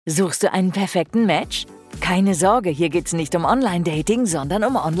Suchst du einen perfekten Match? Keine Sorge, hier geht's nicht um Online-Dating, sondern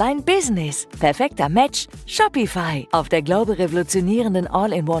um Online-Business. Perfekter Match? Shopify. Auf der global revolutionierenden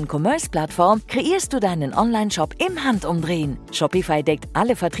All-in-One-Commerce-Plattform kreierst du deinen Online-Shop im Handumdrehen. Shopify deckt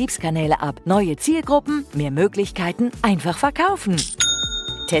alle Vertriebskanäle ab. Neue Zielgruppen, mehr Möglichkeiten, einfach verkaufen.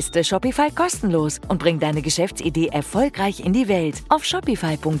 Teste Shopify kostenlos und bring deine Geschäftsidee erfolgreich in die Welt auf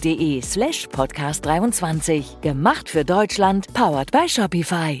shopify.de/podcast23. Gemacht für Deutschland, powered by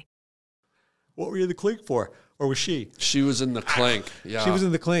Shopify. What were you in the clink for? Or was she? She was in the clink. Yeah. She was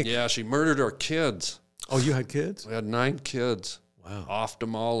in the clink. Yeah, she murdered our kids. Oh, you had kids? We had 9 kids. Wow. Offed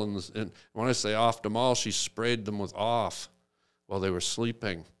them all. And when I say offed them all, she sprayed them with off while they were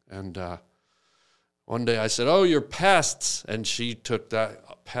sleeping. And one day I said, "Oh, you're pests." And she took that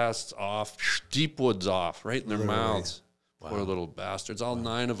pests off, deep woods off, right in their mouths. Wow. Poor little bastards. All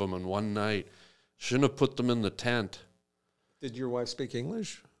 9 of them in one night. Shouldn't have put them in the tent. Did your wife speak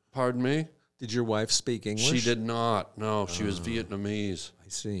English? Pardon me? Did your wife speak English? She did not. No, she was Vietnamese. I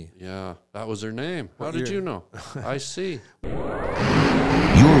see. Yeah, that was her name. How did you know? I see.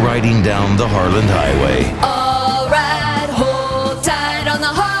 You're riding down the Harland Highway. All right, hold tight on the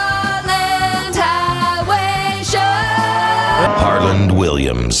Harland Highway Show. Harland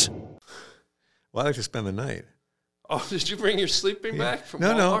Williams. Well, I like to spend the night. Oh, did you bring your sleeping bag from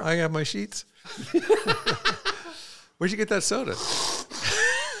No, Walmart? I got my sheets. Where'd you get that soda?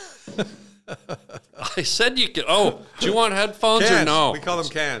 I said you could. Oh, do you want headphones Cans. or no? We call them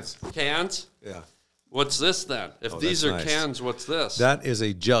cans. Cans? Yeah. What's this then? If these are nice. cans, what's this? That is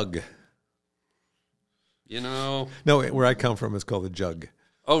a jug. You know. No, where I come from, it's called a jug.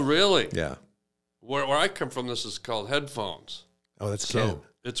 Oh, really? Yeah. Where I come from, this is called headphones. Oh, that's So can.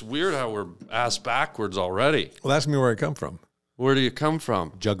 it's weird how we're ass backwards already. Well, ask me where I come from. Where do you come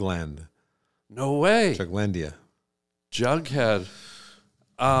from? Jugland. No way. Juglandia. Jughead.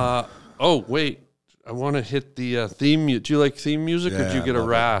 Oh, wait. I want to hit the theme. Do you like theme music or do you get a love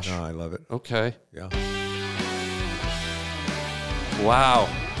it. rash? No, I love it. Okay. Yeah. Wow.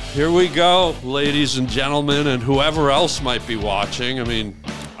 Here we go, ladies and gentlemen, and whoever else might be watching. I mean,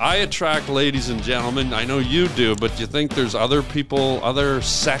 I attract ladies and gentlemen. I know you do, but do you think there's other people, other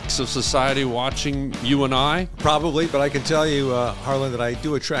sects of society watching you and I? Probably, but I can tell you, Harlan, that I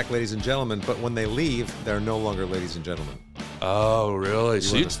do attract ladies and gentlemen, but when they leave, they're no longer ladies and gentlemen. Oh, really?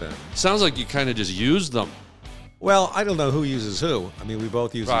 You understand? Sounds like you kind of just use them. Well, I don't know who uses who. I mean, we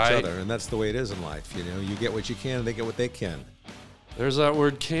both use Right. each other, and that's the way it is in life. You know, you get what you can, and they get what they can. There's that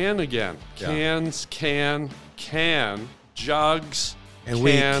word can again. Yeah. Cans, can, jugs, And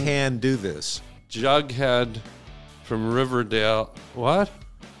we can do this. Jughead from Riverdale. What?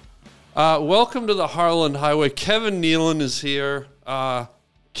 Welcome to the Harland Highway. Kevin Nealon is here.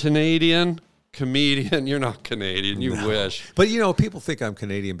 Canadian comedian. You're not Canadian. You wish. But, you know, people think I'm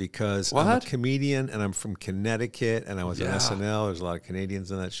Canadian because I'm a What? comedian, and I'm from Connecticut, and I was on Yeah. SNL. There's a lot of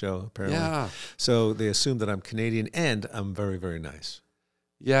Canadians in that show, apparently. Yeah. So they assume that I'm Canadian, and I'm very, very nice.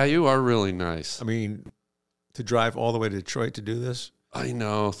 Yeah, you are really nice. I mean, to drive all the way to Detroit to do this, I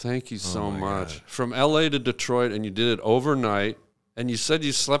know. Thank you so my much. God. From LA to Detroit, and you did it overnight. And you said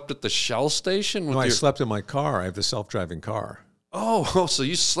you slept at the Shell station? With no, I slept in my car. I have the self-driving car. Oh, so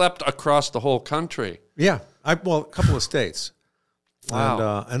you slept across the whole country. Yeah, well, a couple of states.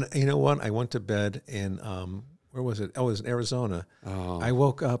 Wow. And you know what? I went to bed in, where was it? Oh, it was in Arizona. Oh. I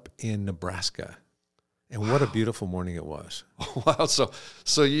woke up in Nebraska. And what a beautiful morning it was. Wow,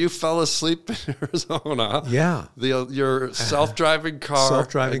 so you fell asleep in Arizona. Yeah. Your self-driving car.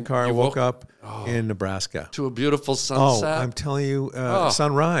 Self-driving and car. I you woke up in Nebraska. to a beautiful Oh, sunset. I'm telling you,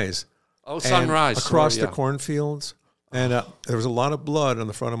 sunrise. And sunrise. across Sorry, the cornfields. And there was a lot of blood on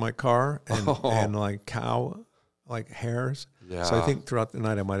the front of my car and like cow, like hairs. Yeah. So I think throughout the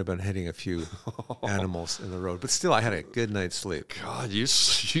night I might have been hitting a few animals in the road. But still, I had a good night's sleep. God, you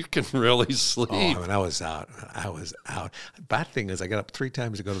can really sleep. Oh, I mean, I was out. Bad thing is I got up 3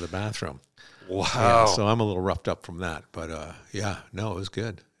 times to go to the bathroom. Wow. Yeah, so I'm a little roughed up from that. But yeah, no, it was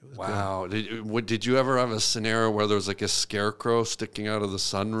good. It was Wow. Did you ever have a scenario where there was like a scarecrow sticking out of the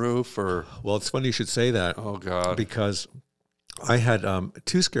sunroof or? Well, it's funny you should say that. Oh, God. Because I had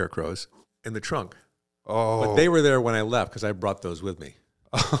 2 scarecrows in the trunk. Oh. But they were there when I left because I brought those with me.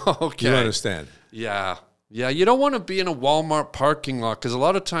 Okay. You understand? Yeah. Yeah, you don't want to be in a Walmart parking lot because a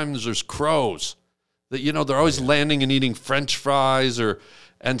lot of times there's crows that, they're always landing and eating French fries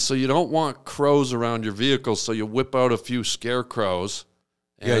and so you don't want crows around your vehicle, so you whip out a few scarecrows.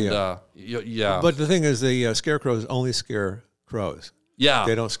 And, yeah. But the thing is, the scarecrows only scare crows. Yeah.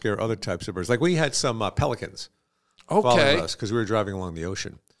 They don't scare other types of birds. Like we had some pelicans following Okay. us because we were driving along the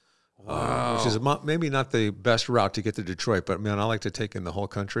ocean. which is maybe not the best route to get to Detroit, but man, I like to take in the whole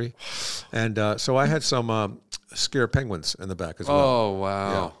country. And so I had some scare penguins in the back as well. Oh,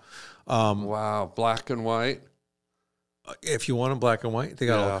 wow. Yeah. Wow. Black and white. If you want them black and white, they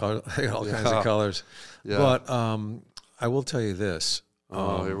got all kinds of colors. Yeah. But I will tell you this.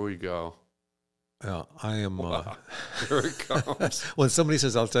 Here we go. Yeah, I am. Here it comes. When somebody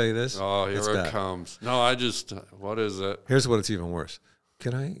says, "I'll tell you this," Oh, here it comes. No, I just. What is it? Here's what it's even worse.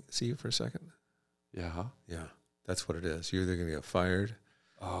 Can I see you for a second? Yeah. Yeah, that's what it is. You're either going to get fired,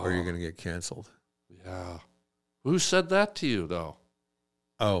 or you're going to get canceled. Yeah. Who said that to you, though?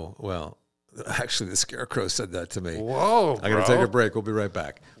 Oh well, actually, the Scarecrow said that to me. Whoa! I got to take a break. We'll be right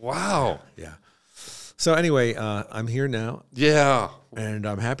back. Wow. Yeah. So anyway, I'm here now. Yeah. And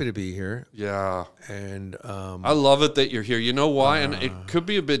I'm happy to be here. Yeah. And I love it that you're here. You know why? And it could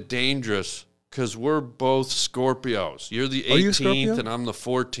be a bit dangerous because we're both Scorpios. You're the 18th and I'm the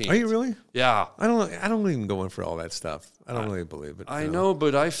 14th. Are you really? Yeah. I don't even go in for all that stuff. I don't really believe it. I know,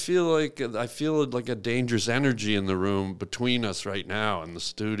 but I feel like a dangerous energy in the room between us right now in the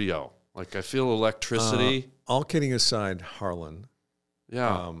studio. Like I feel electricity. All kidding aside, Harlan.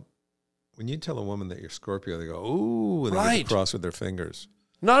 Yeah. When you tell a woman that you're Scorpio, they go, ooh, and they Right. get across with their fingers.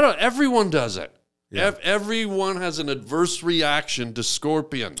 No, everyone does it. Yeah. Everyone has an adverse reaction to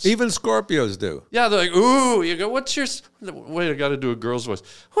scorpions. Even Scorpios do. Yeah, they're like, ooh, you go, what's your, wait, I got to do a girl's voice.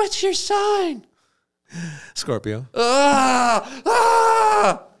 What's your sign? Scorpio.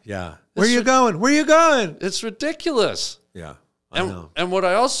 Ah! Yeah. Where you going? Where you going? It's ridiculous. Yeah, I know. And what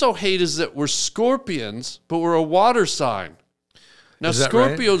I also hate is that we're scorpions, but we're a water sign. Now, Is that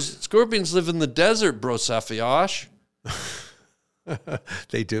right? scorpions live in the desert, bro, Safiosh.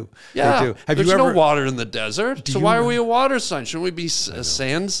 They do. Yeah. They do. There's no water in the desert. So why are know- we a water sign? Shouldn't we be a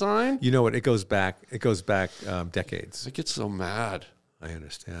sand sign? You know what? It goes back decades. I get so mad. I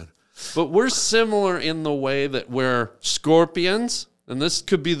understand. But we're similar in the way that we're scorpions, and this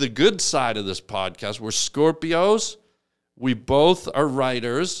could be the good side of this podcast. We're Scorpios. We both are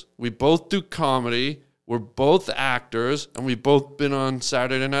writers. We both do comedy. We're both actors, and we've both been on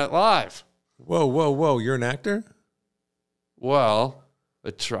Saturday Night Live. Whoa. You're an actor? Well,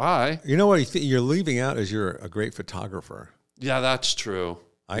 I try. You know what you're leaving out is you're a great photographer. Yeah, that's true.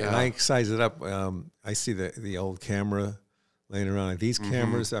 I size it up. I see the old camera laying around. These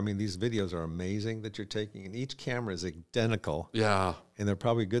cameras, I mean, these videos are amazing that you're taking, and each camera is identical. Yeah. And they're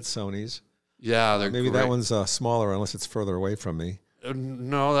probably good Sonys. Yeah, they're Maybe great. that one's smaller unless it's further away from me.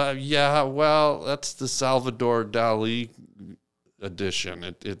 No, well, that's the Salvador Dali edition.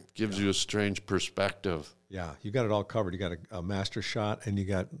 It gives you a strange perspective. Yeah, you got it all covered. You got a master shot, and you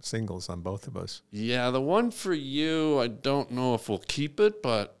got singles on both of us. Yeah, the one for you, I don't know if we'll keep it,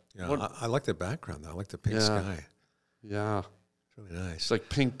 but... Yeah, I like the background, though. I like the pink sky. Yeah. It's really nice. It's like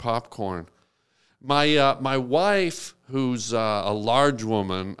pink popcorn. My wife, who's a large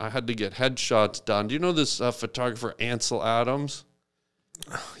woman, I had to get headshots done. Do you know this photographer, Ansel Adams?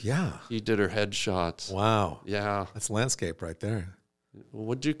 Yeah. He did her headshots. Wow. Yeah. That's landscape right there.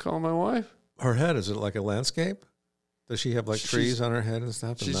 What'd you call my wife? Her head, is it like a landscape? Does she have like trees on her head and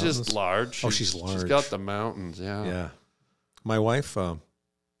stuff? She's just large. Oh, she's large. She's got the mountains, yeah. Yeah. My wife, I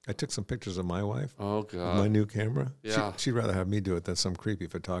took some pictures of my wife. Oh, With God. my new camera. Yeah. She'd rather have me do it than some creepy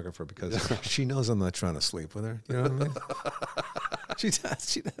photographer because she knows I'm not trying to sleep with her. You know what I mean? She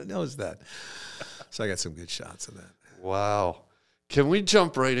knows that. So I got some good shots of that. Wow. Can we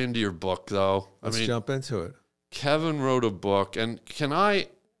jump right into your book, though? Let's jump into it. Kevin wrote a book, and can I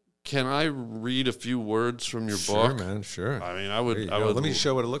read a few words from your Sure, book? man, sure. I mean, I would. Let me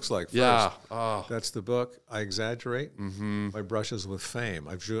show what it looks like first. Yeah. Oh. That's the book. I exaggerate my brushes with fame.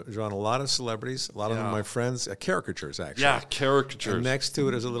 I've drawn a lot of celebrities, a lot of them my friends, caricatures, actually. Yeah, caricatures. And next to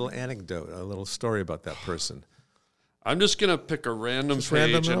it is a little anecdote, a little story about that person. I'm just going to pick a random Just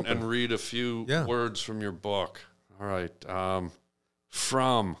page random and read a few words from your book. All right.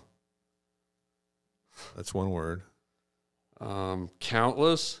 From. That's one word.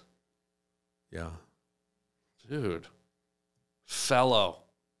 Countless. Yeah. Dude. Fellow.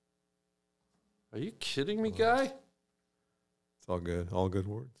 Are you kidding me, guy? It's all good. All good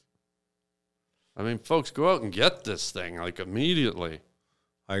words. I mean, folks, go out and get this thing, like, immediately.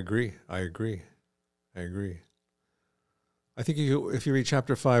 I agree. I think if you read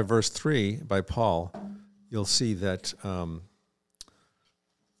chapter 5, verse 3 by Paul, you'll see that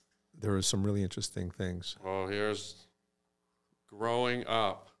there are some really interesting things. Oh, here's growing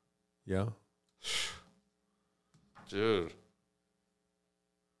up. Yeah. Dude.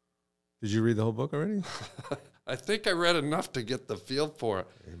 Did you read the whole book already? I think I read enough to get the feel for it.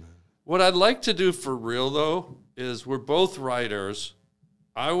 Amen. What I'd like to do for real, though, is we're both writers,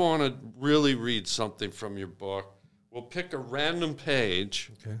 I want to really read something from your book. We'll pick a random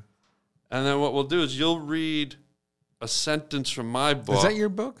page. Okay. And then what we'll do is you'll read a sentence from my book. Is that your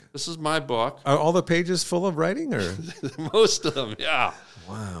book? This is my book. Are all the pages full of writing, or? Most of them, yeah.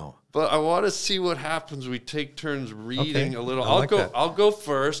 Wow. But I want to see what happens. We take turns reading a little. I like that. I'll go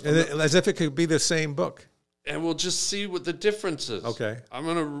first. As if it could be the same book. And we'll just see what the difference is. Okay. I'm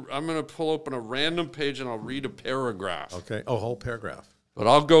gonna pull open a random page and I'll read a paragraph. Okay. Oh, whole paragraph. But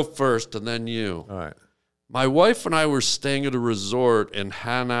I'll go first and then you. All right. My wife and I were staying at a resort in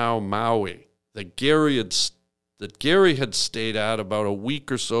Hanau, Maui, that Gary had stayed at about a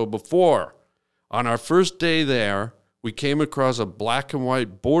week or so before. On our first day there, we came across a black and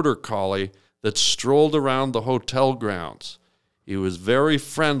white border collie that strolled around the hotel grounds. He was very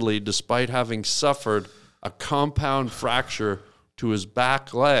friendly despite having suffered a compound fracture to his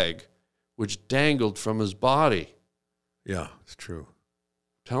back leg, which dangled from his body. Yeah, it's true.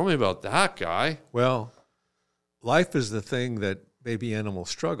 Tell me about that, guy. Well, life is the thing that baby animals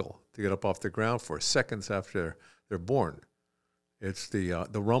struggle to get up off the ground for seconds after they're born. It's the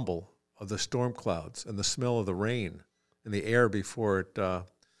rumble of the storm clouds and the smell of the rain in the air before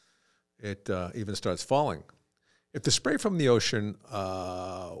it even starts falling. If the spray from the ocean,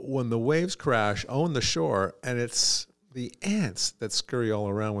 when the waves crash, own the shore, and it's the ants that scurry all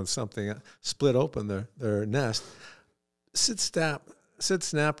around when something split open their nest, sit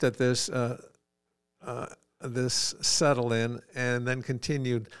snapped at this settle in, and then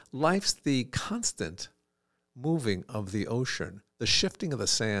continued. Life's the constant moving of the ocean, the shifting of the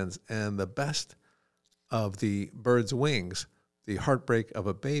sands, and the best of the bird's wings, the heartbreak of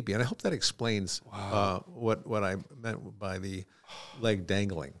a baby. And I hope that explains what I meant by the leg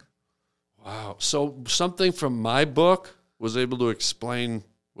dangling. Wow. So something from my book was able to explain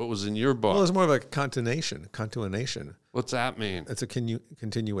what was in your book. Well, it's more of a continuation. What's that mean? It's a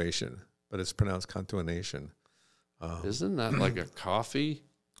continuation, but it's pronounced continuation. Isn't that like a coffee?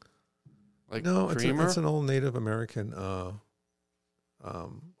 Like no, creamer? It's an old Native American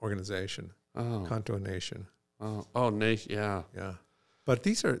organization. Oh. Continuation. Yeah. Yeah. But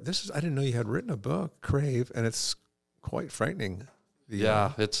this is I didn't know you had written a book, Crave, and it's quite frightening. The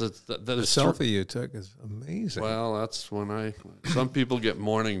selfie you took is amazing. Well, that's when some people get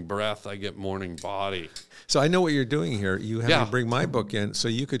morning breath, I get morning body. So I know what you're doing here. You have to bring my book in so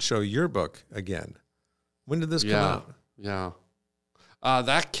you could show your book again. When did this come out? Yeah.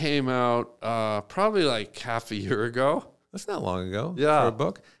 That came out probably like half a year ago. That's not long ago for a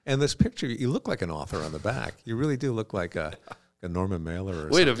book. And this picture, you look like an author on the back. You really do look like a Norman Mailer or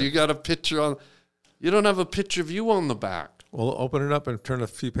something. Wait, have you got a picture on? You don't have a picture of you on the back. Well, open it up and turn a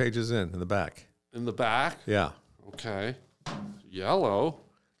few pages in the back. In the back? Yeah. Okay. Yellow,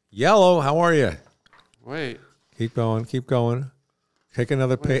 how are you? Wait. Keep going. Take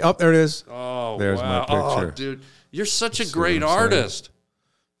another page. Oh, there it is. Oh, there's my picture. Oh, dude, you're such a great artist.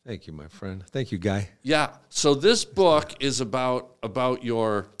 Thank you, my friend. Thank you, Guy. Yeah. So this book is about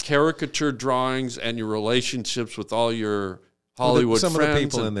your caricature drawings and your relationships with all your Hollywood some friends. Some of the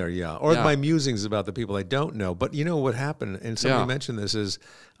people in there, yeah. Or my musings about the people I don't know. But you know what happened, and somebody mentioned this, is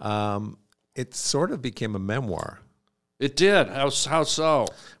it sort of became a memoir. It did. How so?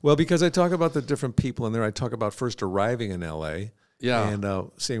 Well, because I talk about the different people in there. I talk about first arriving in L.A.,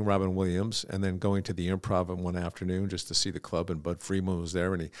 and seeing Robin Williams, and then going to the Improv one afternoon just to see the club, and Bud Friedman was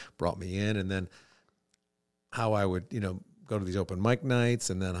there, and he brought me in, and then how I would, go to these open mic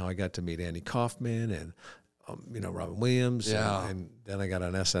nights, and then how I got to meet Andy Kaufman and, Robin Williams, and then I got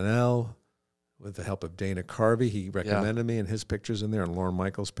on SNL with the help of Dana Carvey. He recommended me, and his picture's in there, and Lorne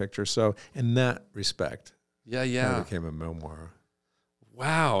Michaels' picture. So in that respect, it became a memoir.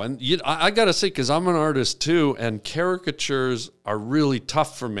 Wow. And I got to say, because I'm an artist too, and caricatures are really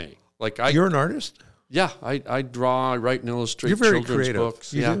tough for me. You're an artist? Yeah. I draw, I write and illustrate You're very children's creative.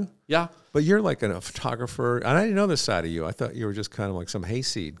 books. You do? Yeah. But you're like a photographer. And I didn't know this side of you. I thought you were just kind of like some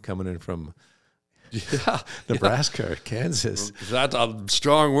hayseed coming in from Nebraska or Kansas. That's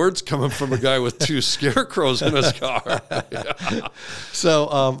strong words coming from a guy with two scarecrows in his car.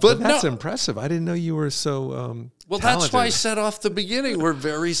 So, but that's impressive. I didn't know you were so well, talented. That's why I said off the beginning, we're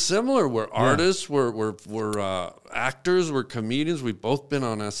very similar. We're artists, we're actors, we're comedians. We've both been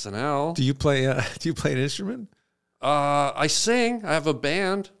on SNL. Do you play an instrument? I sing. I have a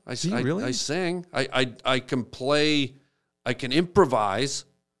band. Really? I sing. I can play. I can improvise.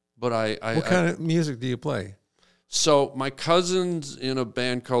 But what kind of music do you play? So my cousin's in a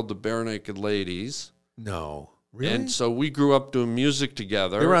band called the Bare Naked Ladies. No, really? And so we grew up doing music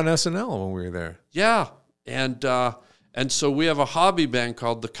together. They were on SNL when we were there. Yeah, and so we have a hobby band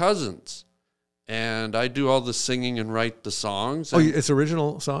called the Cousins, and I do all the singing and write the songs. Oh, it's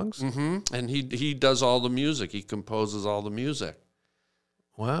original songs? Mm-hmm. And he does all the music. He composes all the music.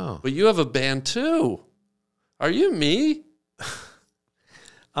 Wow. But you have a band too. Are you me?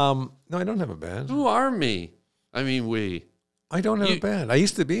 No, I don't have a band. Who are me? I mean, we. I don't have a band. I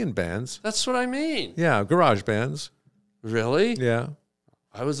used to be in bands. That's what I mean. Yeah, garage bands. Really? Yeah.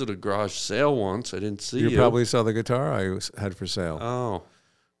 I was at a garage sale once. I didn't see you. You probably saw the guitar I had for sale. Oh.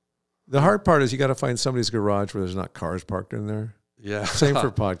 The hard part is you got to find somebody's garage where there's not cars parked in there. Yeah. Same for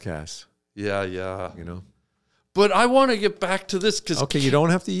podcasts. Yeah, yeah. You know. But I want to get back to this because okay, you don't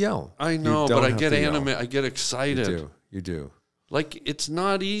have to yell. I know, but I get animated. I get excited. You do. Like, it's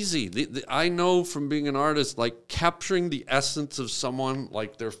not easy. I know from being an artist, like capturing the essence of someone,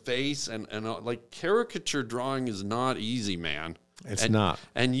 like their face and like caricature drawing is not easy, man. It's not.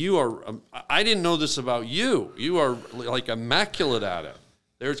 And you are, I didn't know this about you. You are like immaculate at it.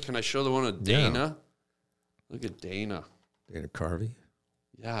 Can I show the one of Dana? Yeah. Look at Dana. Dana Carvey.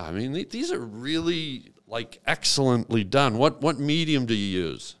 Yeah, I mean, these are really like excellently done. What medium do you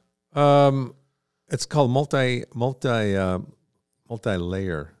use? It's called multi-layer,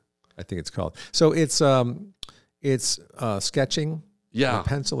 I think it's called. So it's sketching, a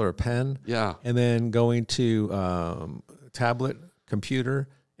pencil or a pen, and then going to tablet, computer,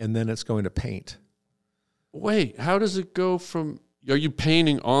 and then it's going to paint. Wait, how does it go from? Are you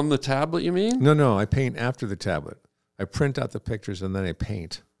painting on the tablet? You mean? No, I paint after the tablet. I print out the pictures and then I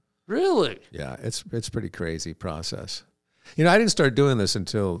paint. Really? Yeah, it's pretty crazy process. You know, I didn't start doing this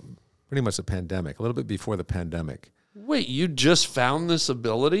until pretty much the pandemic, a little bit before the pandemic. Wait, you just found this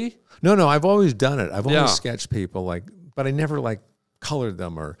ability? No, I've always done it. I've always sketched people, but I never colored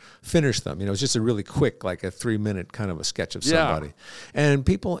them or finished them. You know, it's just a really quick, like a 3-minute kind of a sketch of somebody. Yeah. And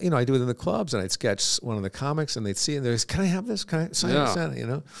people, you know, I do it in the clubs and I'd sketch one of the comics and they'd see it and they'd say, can I have this? Can I sign it? You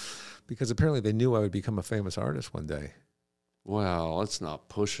know, because apparently they knew I would become a famous artist one day. Well, let's not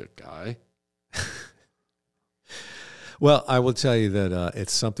push it, guy. Well, I will tell you that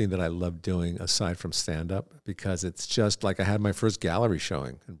it's something that I love doing aside from stand-up because it's just like I had my first gallery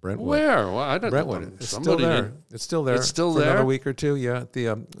showing in Brentwood. Where? Well, I don't Brentwood. know. It's still there. It's still there. It's still for there? Another week or two, at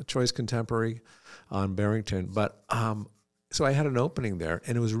the Choice Contemporary on Barrington. But so I had an opening there,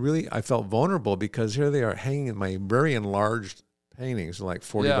 and it was really, I felt vulnerable because here they are hanging in my very enlarged paintings, like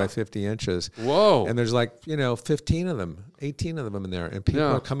 40 by 50 inches. Whoa. And there's 15 of them, 18 of them in there. And people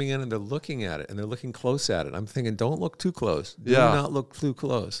are coming in and they're looking at it and they're looking close at it. I'm thinking, don't look too close. Do not look too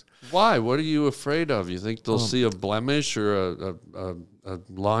close. Why? What are you afraid of? You think they'll see a blemish or a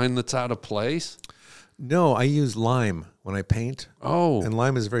line that's out of place? No, I use lime when I paint. Oh. And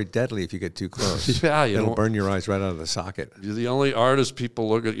lime is very deadly if you get too close. It'll burn your eyes right out of the socket. You're the only artist people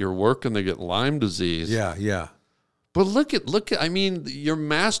look at your work and they get Lyme disease. Yeah. But look at, I mean, your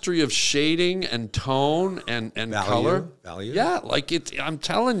mastery of shading and tone and color. Value? Yeah, I'm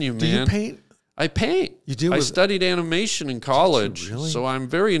telling you, man. Do you paint? I paint. You do? I studied animation in college, really? so I'm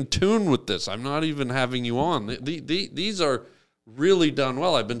very in tune with this. I'm not even having you on. These are really done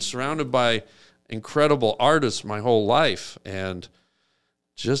well. I've been surrounded by incredible artists my whole life, and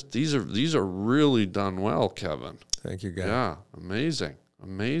just these are really done well, Kevin. Thank you, guys. Yeah, amazing. Let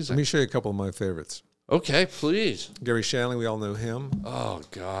me show you a couple of my favorites. Okay, please. Gary Shanley, we all know him. Oh,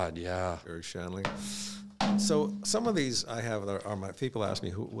 God, yeah. Gary Shanley. So some of these I have are my, people ask me,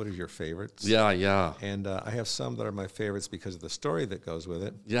 what are your favorites? Yeah. And I have some that are my favorites because of the story that goes with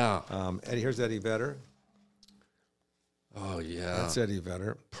it. Yeah. Here's Eddie Vedder. Oh, yeah. That's Eddie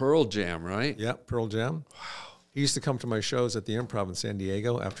Vedder. Pearl Jam, right? Yeah, Pearl Jam. Wow. He used to come to my shows at the Improv in San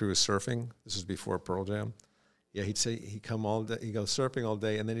Diego after he was surfing. This was before Pearl Jam. Yeah, he'd come all day. He'd go surfing all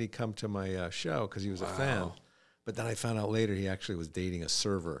day, and then he'd come to my show because he was a fan. But then I found out later he actually was dating a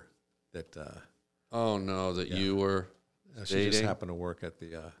server that. Oh no, you were dating. She just happened to work at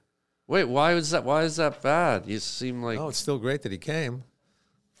the. Wait, why is that? Why is that bad? You seem like. Oh, it's still great that he came.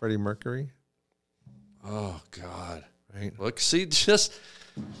 Freddie Mercury. Oh God! Right. Look, see, just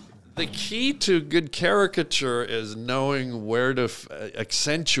the key to good caricature is knowing where to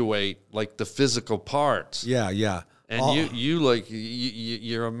accentuate like the physical parts. Yeah. And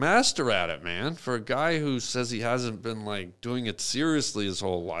you're a master at it, man. For a guy who says he hasn't been like doing it seriously his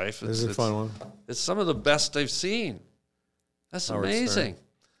whole life, this is a fun one. It's some of the best I've seen. That's amazing.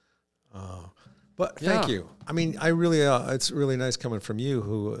 But thank you. I mean, I really, it's really nice coming from you,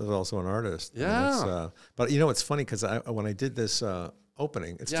 who is also an artist. Yeah. But you know, it's funny because when I did this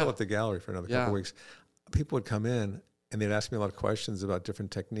opening, it's still at the gallery for another couple of weeks. People would come in and they'd ask me a lot of questions about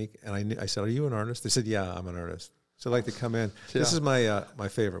different technique, and I said, "Are you an artist?" They said, "Yeah, I'm an artist." So I like to come in. This is my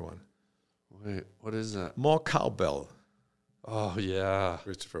favorite one. Wait, what is that? More cowbell. Oh, yeah.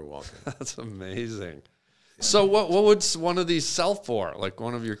 Christopher Walken. That's amazing. So what would one of these sell for? Like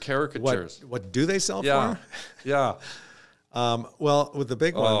one of your caricatures? What do they sell Yeah. for? Yeah. Well, with the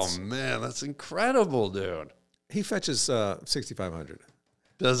big ones, Oh, man, that's incredible, dude. he fetches 6,500.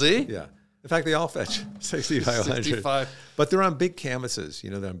 Does he? Yeah. In fact, they all fetch 6,500. 65. But they're on big canvases.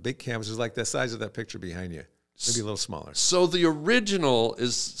 You know, they're on big canvases like the size of that picture behind you. Maybe a little smaller. So the original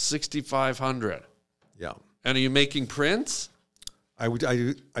is 6,500. Yeah. And are you making prints? I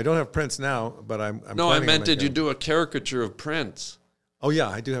don't have prints now, but I'm No, I planning on meant did you making- do a caricature of Prince? Oh, yeah,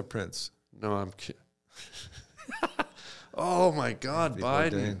 I do have prints. No, I'm kidding. Oh, my God, People Biden.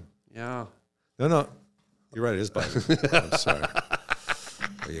 ordained. Yeah. No. You're right, it is Biden. I'm sorry.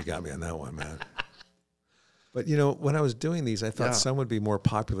 Well, you got me on that one, man. But, you know, when I was doing these, I thought Yeah. some would be more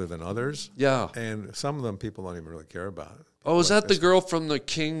popular than others. Yeah. And some of them people don't even really care about. Oh, is Like that the this girl from the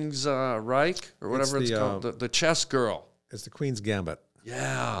King's Reich or whatever it's the, called? The chess girl. It's the Queen's Gambit.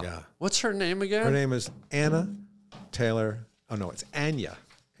 Yeah. Yeah. What's her name again? Her name is Anna Taylor. Oh, no, it's Anya.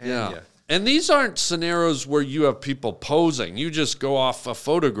 Yeah. Anya. And these aren't scenarios where you have people posing. You just go off a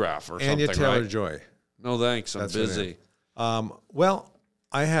photograph or Anya something, Taylor right? Joy. No, thanks. I'm That's her busy. name. Well,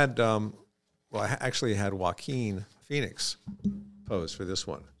 I had, I actually had Joaquin Phoenix pose for this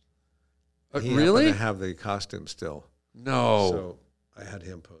one. He Really? happened to have the costume still. No. So I had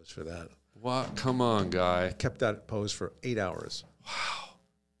him pose for that. What? Come on, guy. Kept that pose for 8 hours.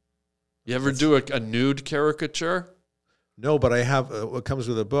 You ever do a nude caricature? No, but I have what comes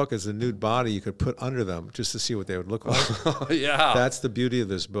with a book is a nude body you could put under them just to see what they would look like. Yeah. That's the beauty of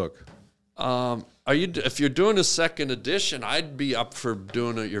this book. Are you? If you're doing a second edition, I'd be up for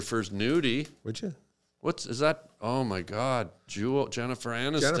doing your first nudie. Would you? Is that? Oh my God, Jennifer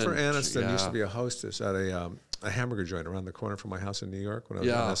Aniston. Jennifer Aniston used to Yeah. be a hostess at a hamburger joint around the corner from my house in New York when I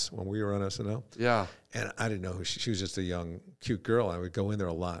was Yeah. when we were on SNL. Yeah. And I didn't know who she was. Just a young, cute girl. I would go in there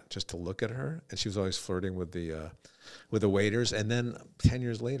a lot just to look at her, and she was always flirting with the waiters. And then 10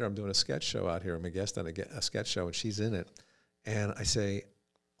 years later, I'm doing a sketch show out here. I'm a guest on a sketch show, and she's in it. And I say,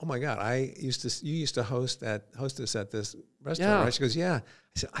 "Oh my God, you used to hostess at this restaurant, Yeah. right?" She goes, "Yeah."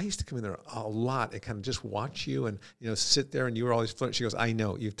 I said, "I used to come in there a lot and kind of just watch you and sit there, and you were always flirting." She goes, "I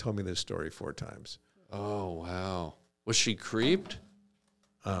know. You've told me this story 4 times." Oh wow. Was she creeped?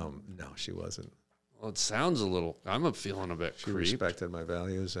 No, she wasn't. Well, it sounds a little. I'm feeling a bit She creeped. respected my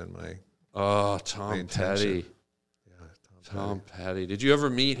values and my Oh, my Tom intention. Petty. Yeah, Tom Petty. Did you ever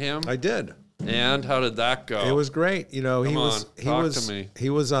meet him? I did. And how did that go? It was great. You know, Come on, talk to me. he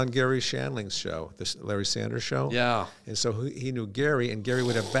was on Gary Shandling's show, the Larry Sanders Show. Yeah. And so he knew Gary, and Gary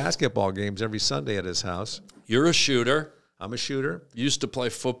would have basketball games every Sunday at his house. You're a shooter. I'm a shooter. Used to play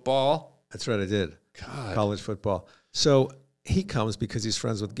football. That's right, I did. God. College football. So he comes because he's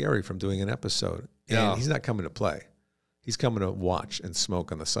friends with Gary from doing an episode. And Yeah. he's not coming to play. He's coming to watch and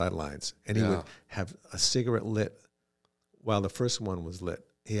smoke on the sidelines. And he Yeah. would have a cigarette lit while the first one was lit.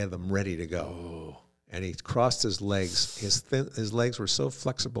 He had them ready to go. Oh. And he crossed his legs. His legs were so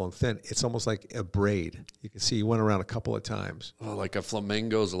flexible and thin, it's almost like a braid. You can see he went around a couple of times. Oh, like a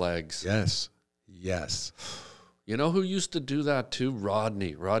flamingo's legs. Yes. Yes. You know who used to do that too?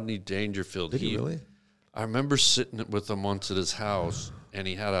 Rodney Dangerfield. Did he really? I remember sitting with him once at his house, and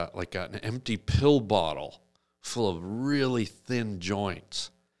he had an empty pill bottle full of really thin joints.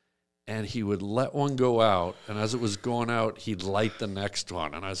 And he would let one go out, and as it was going out, he'd light the next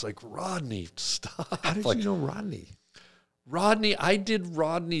one. And I was like, Rodney, stop. How did you know Rodney? Rodney, I did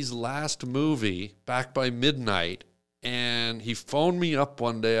Rodney's last movie, Back by Midnight, and he phoned me up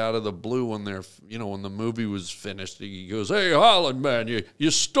one day out of the blue when when the movie was finished. He goes, "Hey, Harland, man,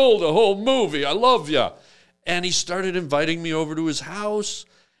 you stole the whole movie. I love you." And he started inviting me over to his house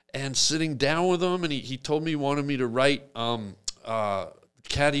and sitting down with him, and he told me he wanted me to write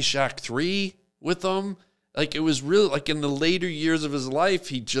Caddyshack 3 with him. Like, it was really, like, in the later years of his life,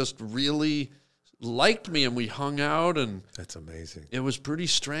 he just really liked me, and we hung out, and That's amazing. it was pretty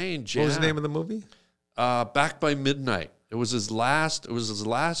strange. What was the yeah. name of the movie? Back by Midnight. It was his last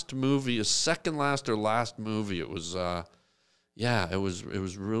movie, his second last or last movie. It was it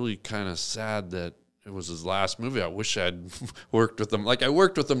was really kind of sad that it was his last movie. I wish I'd worked with him. Like, I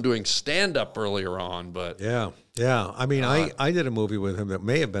worked with him doing stand-up earlier on, but Yeah. I mean, I did a movie with him that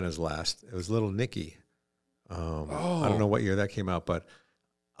may have been his last. It was Little Nicky. I don't know what year that came out, but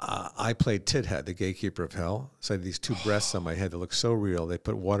I played Tithead, the gatekeeper of hell. So I had these 2 breasts on my head that looked so real. They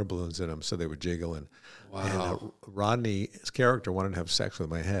put water balloons in them so they would jiggle. And Rodney's character wanted to have sex with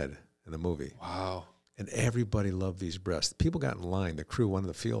my head in the movie. wow. And everybody loved these breasts. People got in line. The crew wanted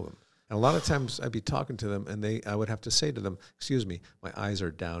to feel them. And a lot of times I'd be talking to them, and I would have to say to them, "Excuse me, my eyes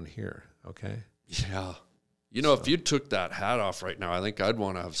are down here, okay?" Yeah. You know, if you took that hat off right now, I think I'd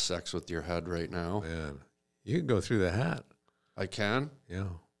want to have sex with your head right now. Man, you can go through the hat. I can? Yeah.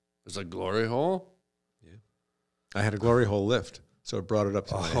 There's a glory hole? Yeah. I had a glory hole lift, so it brought it up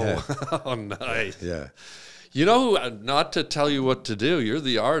to my head. Oh, nice. Yeah. You know, not to tell you what to do, you're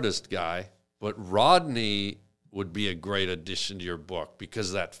the artist guy, but Rodney would be a great addition to your book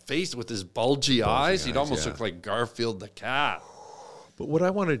because that face with his bulgy eyes, he'd almost look like Garfield the cat. But what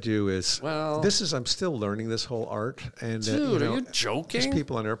I want to do is, Well, I'm still learning this whole art. And dude, you know, are you joking? There's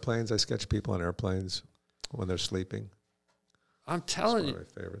people on airplanes. I sketch people on airplanes when they're sleeping. I'm telling That's you. one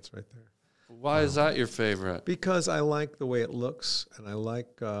of my favorites right there. Why is that your favorite? Because I like the way it looks, and I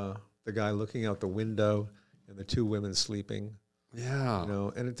like the guy looking out the window and the two women sleeping. Yeah. You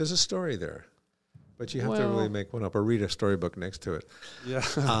know, and there's a story there, but you have to really make one up or read a storybook next to it.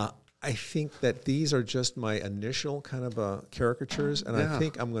 Yeah. I think that these are just my initial kind of caricatures, and I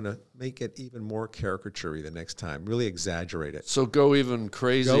think I'm going to make it even more caricature-y the next time, really exaggerate it. So go even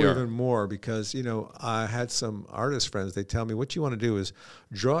crazier. Go even more because, you know, I had some artist friends, they tell me what you want to do is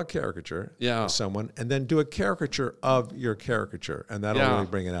draw a caricature of someone and then do a caricature of your caricature, and that'll really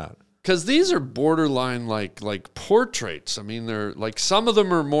bring it out. Because these are borderline like portraits. I mean, they're like some of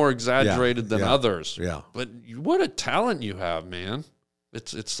them are more exaggerated than others. Yeah. But what a talent you have, man.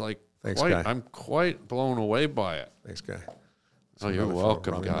 It's like Thanks, guy. I'm quite blown away by it. Thanks, guy. Oh, you're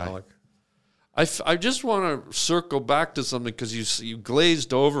welcome, guy. I just want to circle back to something because you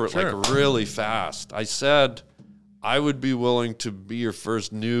glazed over it like really fast. I said I would be willing to be your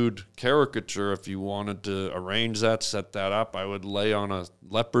first nude caricature if you wanted to arrange that, set that up. I would lay on a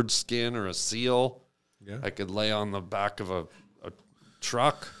leopard skin or a seal. Yeah. I could lay on the back of a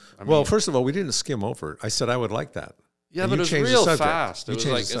truck. I mean, first of all, we didn't skim over it. I said I would like that. Yeah, and but it was real fast. It was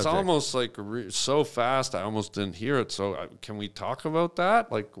like it's almost like so fast. I almost didn't hear it. So can we talk about that?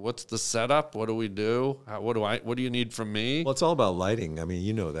 Like, what's the setup? What do we do? What do you need from me? Well, it's all about lighting. I mean,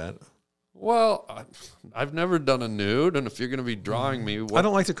 you know that. Well, I've never done a nude, and if you're going to be drawing me, I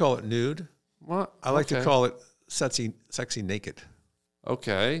don't like to call it nude. What? I like to call it sexy naked.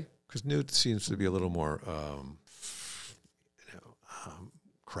 Okay. Because nude seems to be a little more,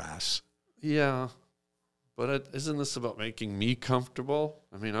 crass. Yeah. But isn't this about making me comfortable?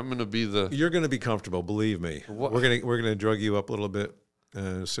 I mean, I'm going to be You're going to be comfortable, believe me. What? We're gonna drug you up a little bit,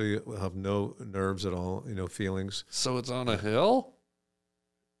 so you will have no nerves at all, feelings. So it's on a hill?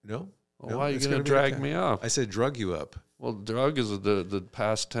 No. Well, why are you going to drag me up? I said drug you up. Well, drug is the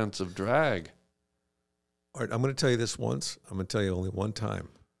past tense of drag. All right, I'm going to tell you this once. I'm going to tell you only one time.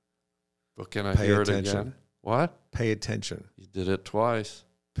 But can I hear it again? What? Pay attention. You did it twice.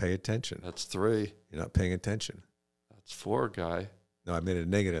 Pay attention. That's 3. You're not paying attention. That's 4, guy. No, I made it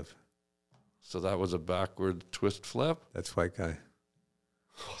negative. So that was a backward twist flip? That's white guy.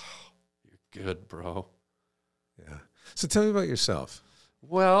 You're good, bro. Yeah. So tell me about yourself.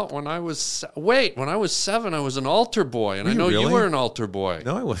 Well, when I was 7, I was an altar boy, and I know really? you were an altar boy.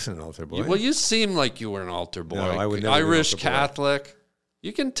 No, I wasn't an altar boy. You seem like you were an altar boy. No, I would never Irish be an altar boy. Catholic.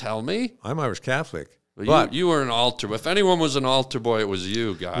 You can tell me. I'm Irish Catholic. But you were an altar. If anyone was an altar boy, it was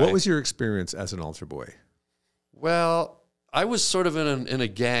you, guy. What was your experience as an altar boy? Well, I was sort of in a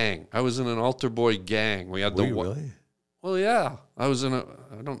gang. I was in an altar boy gang. We had Were you really? Well, yeah. I was in a.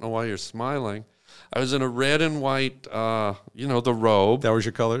 I don't know why you're smiling. I was in a red and white. The robe. That was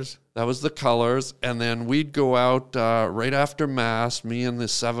your colors? That was the colors. And then we'd go out right after Mass, me and the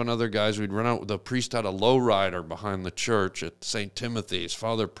 7 other guys. We'd run out. The priest had a lowrider behind the church at St. Timothy's,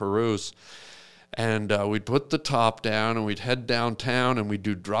 Father Perouse. And we'd put the top down, and we'd head downtown, and we'd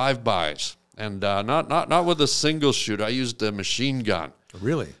do drive-bys. And not with a single shoot. I used a machine gun.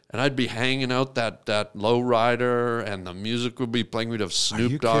 Really? And I'd be hanging out that lowrider, and the music would be playing. We'd have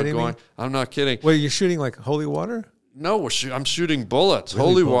Snoop Dogg going. I'm not kidding. Wait, you're shooting like holy water? No, I'm shooting bullets. Really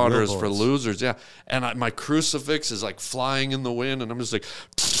Holy water is for losers, yeah. And my crucifix is like flying in the wind, and I'm just like...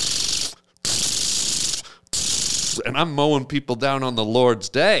 And I'm mowing people down on the Lord's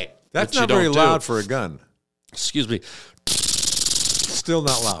day. That's not very loud for a gun. Excuse me. Still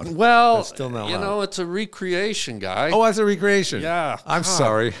not loud. Well, That's still not loud. It's a recreation, guy. Oh, that's a recreation. Yeah. I'm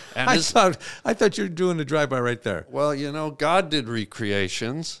sorry. And I thought you were doing the drive-by right there. Well, God did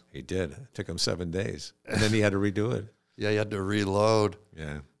recreations. He did. It took him 7 days, and then he had to redo it. Yeah, you had to reload.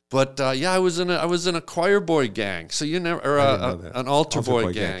 Yeah. But I was in a choir boy gang. So you never, or an altar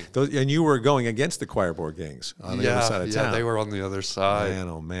boy gang. And you were going against the choir boy gangs on the other side of town. Yeah, they were on the other side. Man,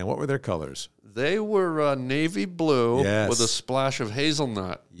 oh man, what were their colors? They were navy blue with a splash of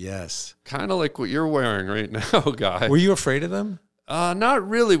hazelnut. Yes. Kind of like what you're wearing right now, guy. Were you afraid of them? Not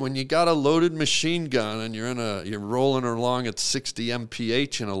really. When you got a loaded machine gun and you're rolling along at 60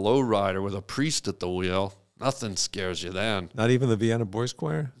 mph in a lowrider with a priest at the wheel, Nothing scares you then. Not even the Vienna Boys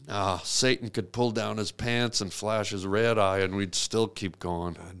Choir? Satan could pull down his pants and flash his red eye, and we'd still keep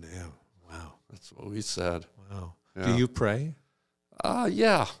going. God damn. Wow. That's what we said. Wow. Yeah. Do you pray?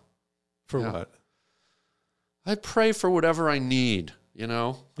 Yeah. For Yeah. what? I pray for whatever I need, you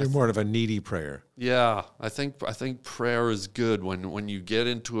know? You're more of a needy prayer. Yeah, I think prayer is good when you get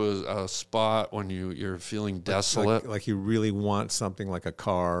into a spot when you're feeling desolate. Like you really want something like a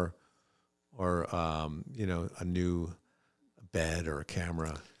car or, a new bed or a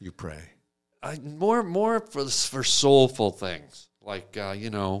camera, you pray. More for soulful things, like,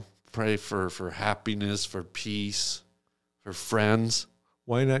 pray for happiness, for peace, for friends.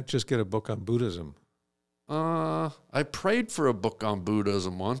 Why not just get a book on Buddhism? I prayed for a book on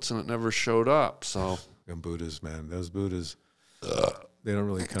Buddhism once, and it never showed up, so. Buddhas, man. Those Buddhas, they don't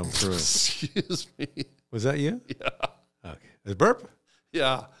really come through. Excuse me. Was that you? Yeah. Okay. Is burp?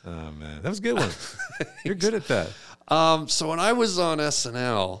 Yeah. Oh, man. That was a good one. You're good at that. So when I was on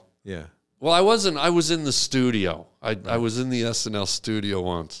SNL, Yeah. well, I was in the studio. I was in the SNL studio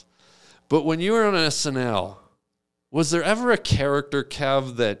once. But when you were on SNL, was there ever a character,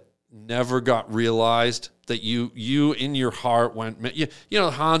 Kev, that never got realized, that you in your heart went,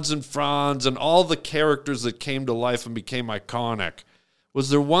 Hans and Franz and all the characters that came to life and became iconic? Was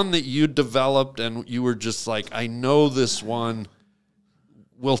there one that you developed and you were just like, I know this one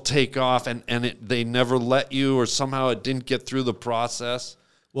will take off, and they never let you, or somehow it didn't get through the process?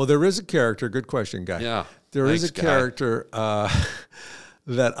 Well, there is a character. Good question, Guy. Yeah. There is Thanks, a Guy. character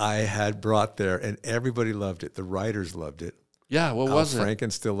that I had brought there, and everybody loved it. The writers loved it. Yeah, what Al was it?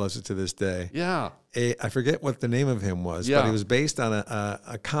 Franken still loves it to this day. Yeah. I forget what the name of him was, Yeah. but he was based on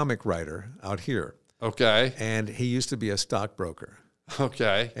a comic writer out here, Okay. and he used to be a stockbroker.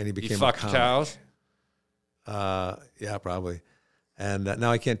 Okay. And he became you a fucked comic. cows? Yeah, probably. And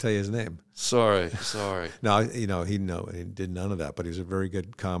now I can't tell you his name. Sorry. No, he did none of that, but he was a very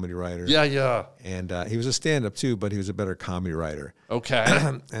good comedy writer. Yeah. And he was a stand-up too, but he was a better comedy writer. Okay.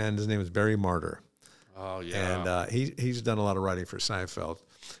 And his name is Barry Martyr. Oh, yeah. And he's done a lot of writing for Seinfeld.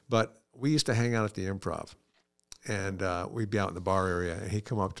 But we used to hang out at the Improv, and we'd be out in the bar area, and he'd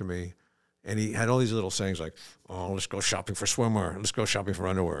come up to me, and he had all these little sayings like, "Oh, let's go shopping for swimwear. Let's go shopping for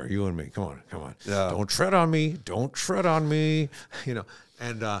underwear. You and me. Come on. Yeah. Don't tread on me. Don't tread on me."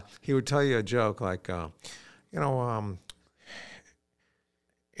 And he would tell you a joke like,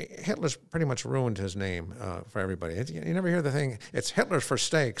 Hitler's pretty much ruined his name for everybody. You never hear the thing, it's Hitler's for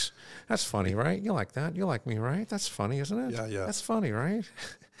steaks. That's funny, right? You like that? You like me, right? That's funny, isn't it? Yeah. That's funny, right?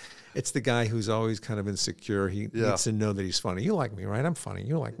 It's the guy who's always kind of insecure. He needs to know that he's funny. You like me, right? I'm funny.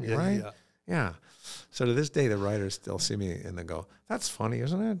 You like me, right? Yeah. So to this day, the writers still see me and they go, "That's funny,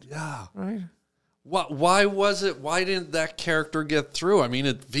 isn't it?" Yeah. Right? Why was it? Why didn't that character get through? I mean,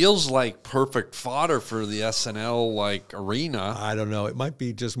 it feels like perfect fodder for the SNL arena. I don't know. It might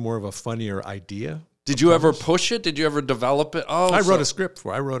be just more of a funnier idea. Did you ever push it? Did you ever develop it? Oh, I wrote a script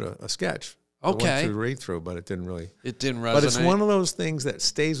for. I wrote a sketch. Okay. I went to read through, but it didn't really. It didn't resonate. But it's one of those things that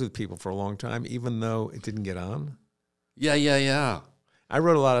stays with people for a long time, even though it didn't get on. Yeah. I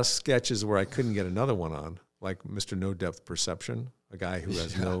wrote a lot of sketches where I couldn't get another one on, like Mr. No Depth Perception, a guy who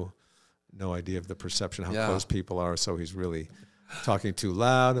has no idea of the perception, how close people are, so he's really talking too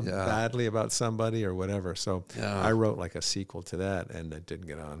loud and badly about somebody or whatever. So I wrote like a sequel to that, and it didn't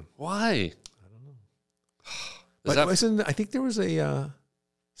get on. Why? But I think there was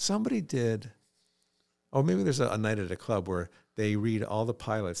somebody did, maybe there's a night at a club where they read all the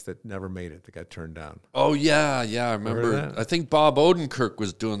pilots that never made it, that got turned down. Oh, yeah, I remember. I think Bob Odenkirk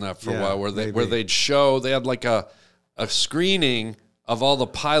was doing that for a while, where they'd show, they had like a screening of all the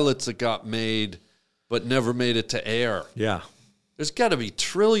pilots that got made but never made it to air. Yeah. There's got to be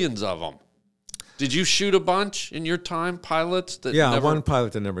trillions of them. Did you shoot a bunch in your time, pilots? One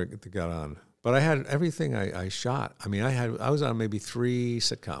pilot that never got on. But I had everything I shot. I mean, I was on maybe 3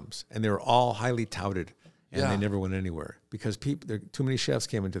 sitcoms, and they were all highly touted, and they never went anywhere because too many chefs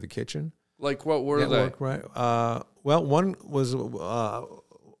came into the kitchen. Like what were they? Right. Well, one was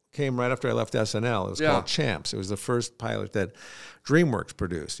came right after I left SNL. It was called Champs. It was the first pilot that DreamWorks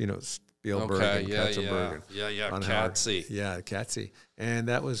produced. Spielberg and Katzenberg. Yeah, Katsy. Yeah, Katsy. And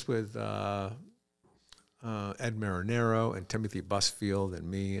that was with Ed Marinero and Timothy Busfield and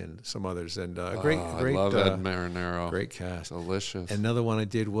me and some others. And great. I love Ed Marinero. Great cast. Delicious. Another one I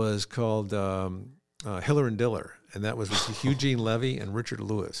did was called Hiller and Diller. And that was with Eugene Levy and Richard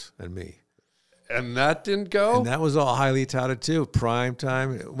Lewis and me. And that didn't go? And that was all highly touted too. Prime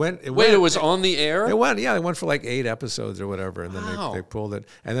time. It was on the air? It went for like 8 episodes or whatever, and then they pulled it.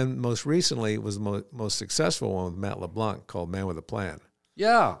 And then most recently it was the most successful one with Matt LeBlanc called Man with a Plan.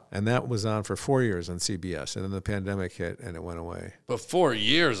 Yeah. And that was on for 4 years on CBS. And then the pandemic hit and it went away. But 4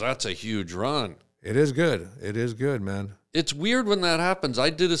 years, that's a huge run. It is good. It is good, man. It's weird when that happens. I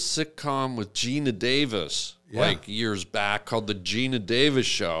did a sitcom with Gina Davis like years back called The Gina Davis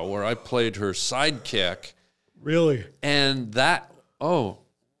Show, where I played her sidekick. Really? And that, do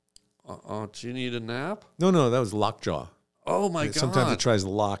you need a nap? No, that was Lockjaw. Oh, my God. Sometimes it tries to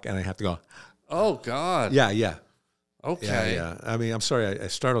lock and I have to go, oh, God. yeah. Okay. Yeah. I mean, I'm sorry I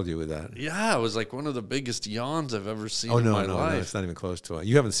startled you with that. Yeah, it was like one of the biggest yawns I've ever seen Oh, in my no, life. it's not even close to it.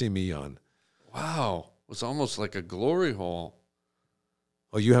 You haven't seen me yawn. Wow. It was almost like a glory hole.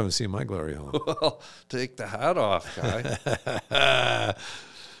 Oh, you haven't seen my glory hole. Well, take the hat off, guy.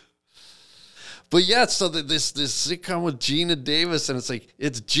 But yeah, so this sitcom with Gina Davis, and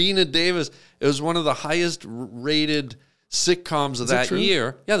it's Gina Davis. It was one of the highest rated sitcoms of that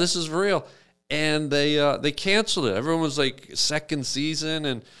year. Yeah, this is real. And they canceled it. Everyone was like, second season,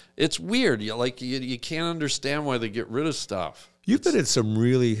 and it's weird. You can't understand why they get rid of stuff. You've been in some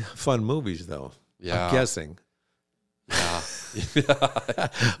really fun movies, though. Yeah. I'm guessing. Yeah.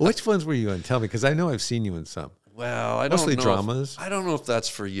 Which ones were you in? Tell me, because I know I've seen you in some. Well, I don't know. Mostly dramas. I don't know if that's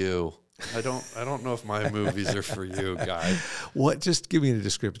for you. I don't know if my movies are for you, guy. What? Just give me a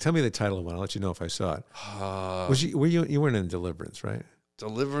description. Tell me the title of one. I'll let you know if I saw it. You weren't in Deliverance, right?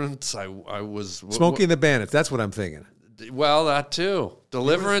 Deliverance. I was Smokey and the Bandits. That's what I'm thinking. Well, that too.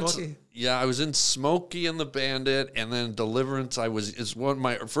 Deliverance. Smokey? Yeah, I was in Smokey and the Bandit, and then Deliverance. Is one of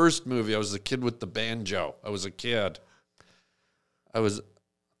my first movie. I was the kid with the banjo. I was a kid.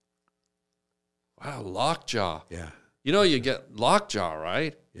 Lockjaw. Yeah. You know, you get Lockjaw,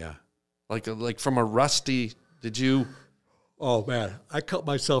 right? Yeah. Like from a rusty. Did you? Oh, man. I cut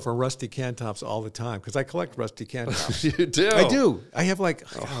myself on rusty can tops all the time because I collect rusty can tops. You do? I do. I have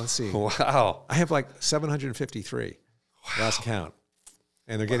let's see. Wow. I have 753 last count.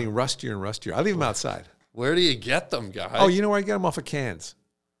 And they're getting rustier and rustier. I leave them outside. Where do you get them, guys? Oh, you know where I get them? Off of cans.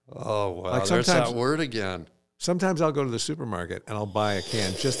 Oh, wow. There's that word again. Sometimes I'll go to the supermarket and I'll buy a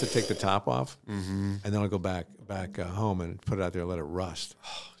can just to take the top off. Mm-hmm. And then I'll go back home and put it out there and let it rust.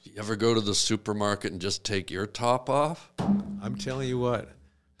 You ever go to the supermarket and just take your top off? I'm telling you what.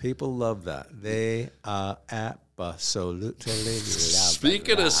 People love that. They absolutely love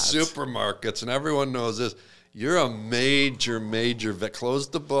Speaking that. of supermarkets, and everyone knows this, you're a major vet. Close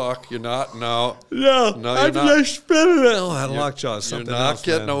the book. You're not. No, you're not. Just spinning it. Oh, that lockjaw is something You're not else,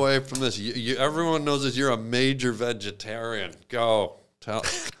 getting man. away from this. Everyone knows that you're a major vegetarian. Go. Go.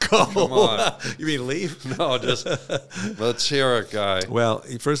 Come on. You mean leave? No, just let's hear it, guy. Well,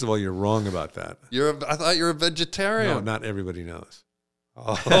 first of all, you're wrong about that. I thought you were a vegetarian. No, not everybody knows.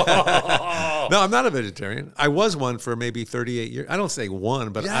 No, I'm not a vegetarian. I was one for maybe 38 years. I don't say one,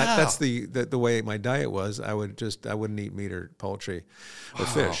 but that's the way my diet was. I wouldn't eat meat or poultry or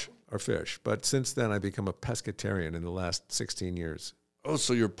fish. But since then, I've become a pescatarian in the last 16 years. Oh,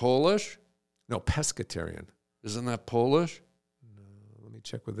 so you're Polish? No, pescatarian. Isn't that Polish? No, let me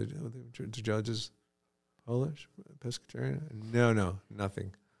check with the judges. Polish? Pescatarian? No,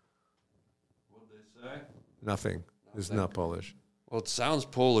 nothing. What did they say? Nothing. It's not Polish. Well, it sounds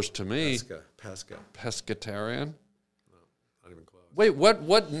Polish to me. Pesca. Pescatarian? No, not even close. Wait,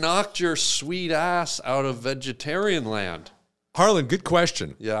 what knocked your sweet ass out of vegetarian land? Harlan, good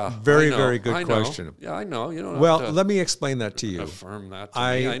question. Yeah. Very good question. Yeah, I know. You don't have Well, to let me explain that to you. affirm that to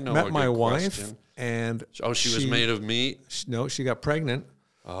me. I know met a my good wife, question. and she was made of meat? No, she got pregnant.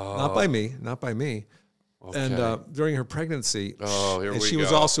 Not by me. Okay. And during her pregnancy, she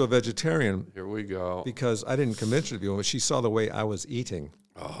was go. also a vegetarian. Here we go. Because I didn't convince her to be one, but she saw the way I was eating.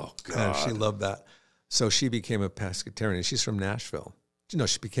 Oh, God. And she loved that. So she became a pescatarian. She's from Nashville. No,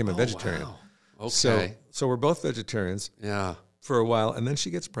 she became a vegetarian. Wow. Okay. So we're both vegetarians. Yeah. For a while, and then she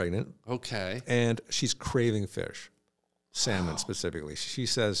gets pregnant. Okay. And she's craving fish, salmon specifically. She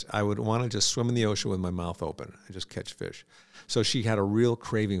says, I would want to just swim in the ocean with my mouth open and just catch fish. So she had a real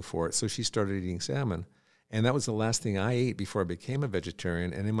craving for it. So she started eating salmon. And that was the last thing I ate before I became a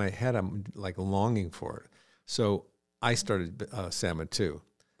vegetarian. And in my head, I'm like longing for it. So I started salmon too.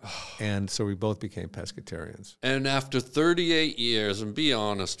 And so we both became pescatarians. And after 38 years, and be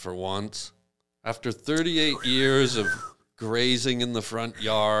honest for once, after 38 years of grazing in the front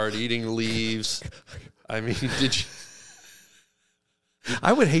yard, eating leaves, I mean, did you...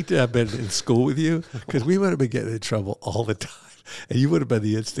 I would hate to have been in school with you because we would have been getting in trouble all the time. And you would have been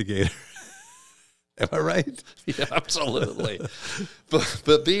the instigator. Am I right? Yeah, absolutely.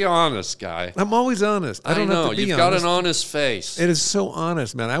 But be honest, guy. I'm always honest. I don't know. have to be You've honest. got an honest face. It is so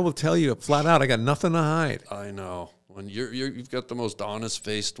honest, man. I will tell you flat out. I got nothing to hide. I know. When you've got the most honest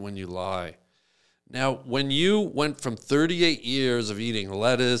face when you lie. Now, when you went from 38 years of eating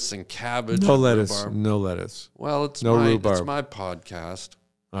lettuce and cabbage, No and lettuce. rhubarb, No lettuce. well, it's No rhubarb. it's my podcast.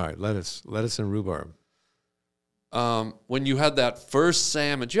 All right, lettuce and rhubarb. When you had that first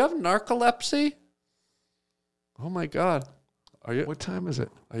salmon, do you have narcolepsy? Oh my God, are you? What time is it?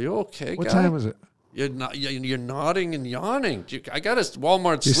 Are you okay, What guy? time is it? You're nodding and yawning. I got a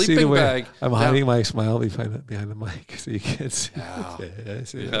Walmart You see the sleeping way bag. I'm Now- hiding my smile behind the mic so you can't see. Yeah. I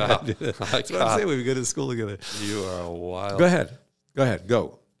see Yeah. that. That's what I'm saying. We go to school together. You are a wild. Go ahead.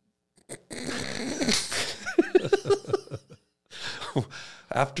 Go.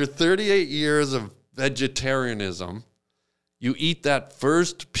 After 38 years of vegetarianism, you eat that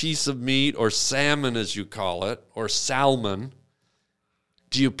first piece of meat, or salmon as you call it, or salmon.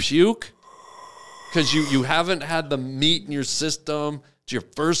 Do you puke? Because you haven't had the meat in your system. It's your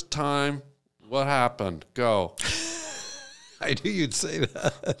first time. What happened? Go. I knew you'd say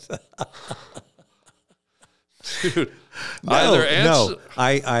that. Dude, either answer. No.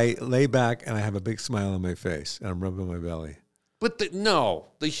 I lay back and I have a big smile on my face and I'm rubbing my belly. But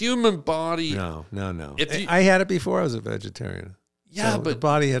the human body. No. If you- I had it before I was a vegetarian. Yeah, So but the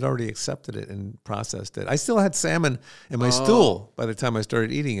body had already accepted it and processed it. I still had salmon in my stool by the time I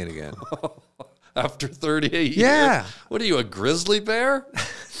started eating it again. after 38 years. Yeah. What are you, a grizzly bear?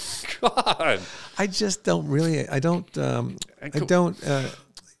 God. I just don't really. I don't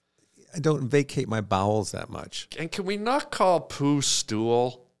vacate my bowels that much. And can we not call poo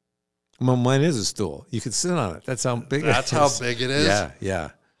stool? Well, mine is a stool. You can sit on it. That's how big. That's it how is. big it is? Yeah.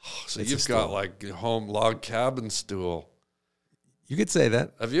 So It's a you've got stool. like home log cabin stool. You could say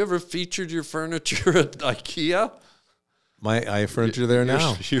that. Have you ever featured your furniture at IKEA? I have furniture there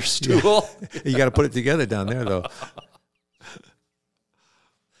now. Your stool? You got to put it together down there, though.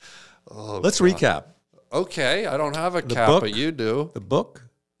 Let's recap Okay, I don't have a The cap, book? but you do. the book.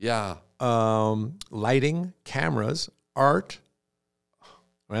 Yeah. Lighting, cameras, art.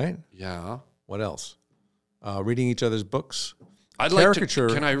 Right. Yeah. What else? Reading each other's books. I'd like to. Caricature.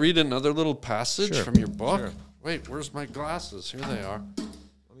 Can I read another little passage Sure, from your book? sure. Wait, where's my glasses? Here they are.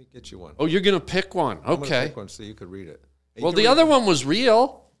 Let me get you one. Oh, you're going to pick one. I'm gonna Okay. pick one so you could read it. You Well, can the read other it. one was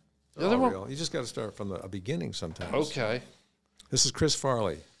real. The Oh, other one. real. You just got to start from the beginning sometimes. Okay. This is Chris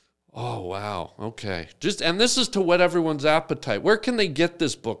Farley. Oh, wow. Okay. And this is to whet everyone's appetite. Where can they get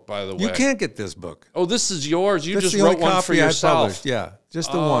this book, by the way? You can't get this book. Oh, this is yours. You That's just the wrote only one copy for I yourself. published. Yeah,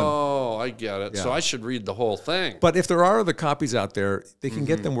 just the one. Oh, I get it. So Yeah. I should read the whole thing. But if there are other copies out there, they can Mm-hmm.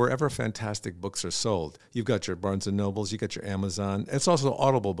 get them wherever fantastic books are sold. You've got your Barnes and Nobles, you got your Amazon. It's also an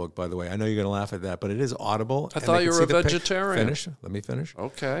Audible book, by the way. I know you're going to laugh at that, but it is Audible. I and thought they you can were see a the vegetarian. Let me finish.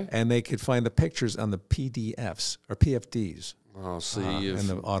 Okay. And they could find the pictures on the PDFs or PFDs Oh, see, and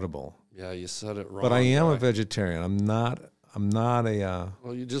the Audible. yeah, you said it wrong. But I am guy. a vegetarian. I'm not a.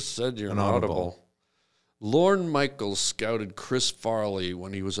 Well, you just said you're An an Audible. Audible. Lorne Michaels scouted Chris Farley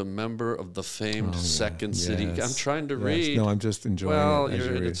when he was a member of the famed Second City. Yes. I'm trying to Yes. read. No, I'm just enjoying well, it as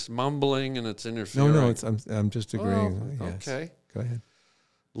you read. it's mumbling and it's interfering. No, I'm just agreeing. Oh, Yes. okay. Go ahead.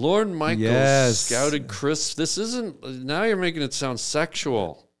 Lorne Michaels Yes. scouted Chris. This isn't. Now you're making it sound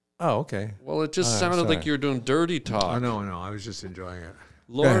sexual. Oh, okay. Well, it just All right, sounded like sorry. you were doing dirty talk. No. I was just enjoying it.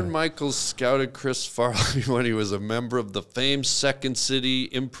 Lorne ahead. Michaels scouted Chris Farley when he was a member of the famed Second City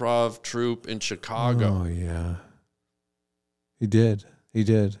improv troupe in Chicago. Oh, yeah. He did.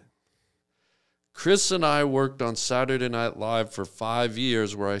 Chris and I worked on Saturday Night Live for 5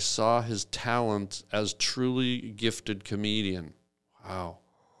 years, where I saw his talent as truly gifted comedian. Wow.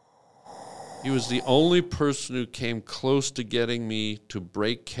 He was the only person who came close to getting me to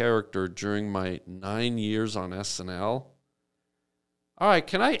break character during my 9 years on SNL. All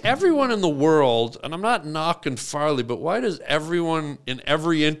right, everyone in the world, and I'm not knocking Farley, but why does everyone in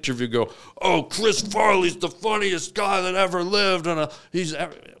every interview go, oh, Chris Farley's the funniest guy that ever lived?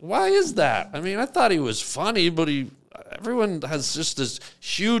 Why is that? I mean, I thought he was funny, but everyone has just this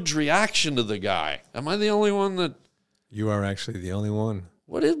huge reaction to the guy. Am I the only one that? You are actually the only one.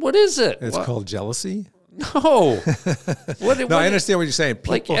 What is it? It's What? called jealousy. No. No, I understand what you're saying.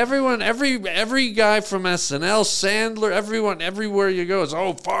 Like everyone, every guy from SNL, Sandler, everyone, everywhere you go is,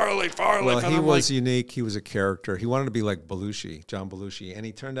 oh, Farley. Well, And he I'm was like, unique. He was a character. He wanted to be like Belushi, John Belushi, and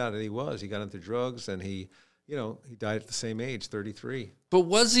he turned out that he was. He got into drugs, and he died at the same age, 33. but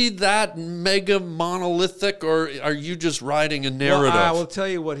was he that mega monolithic, or are you just writing a narrative? Well, I will tell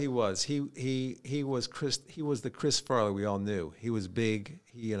you what he was. He was Chris. He was the Chris Farley we all knew. He was big.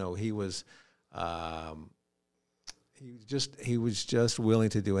 He was. He was just willing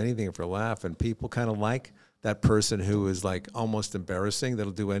to do anything for a laugh, and people kind of like that person who is like almost embarrassing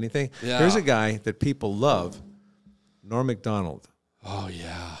that'll do anything. Yeah. Here's a guy that people love, Norm Macdonald. Oh,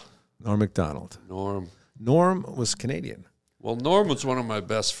 yeah. Norm Macdonald. Norm. Norm was Canadian. Well, Norm was one of my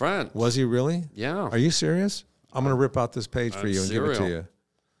best friends. Was he really? Yeah. Are you serious? I'm going to rip out this page for you and give it to you.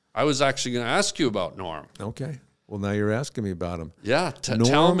 I was actually going to ask you about Norm. Okay. Well, now you're asking me about him. Yeah,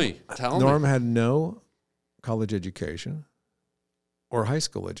 tell me. Norm had no college education or high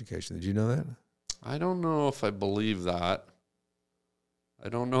school education. Did you know that? I don't know if I believe that. I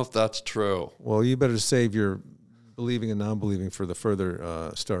don't know if that's true. Well, you better save your believing and non-believing for the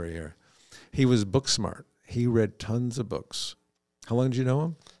further story here. He was book smart. He read tons of books. How long did you know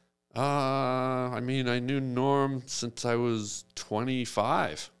him? I mean, I knew Norm since I was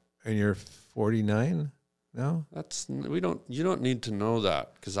 25. And you're 49 now? You don't need to know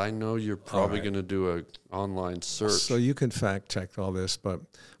that because I know you're probably going to do an online search. So you can fact check all this, but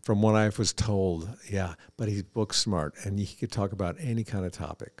from what I was told, yeah, but he's book smart and he could talk about any kind of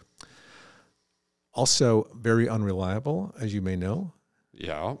topic. Also very unreliable, as you may know.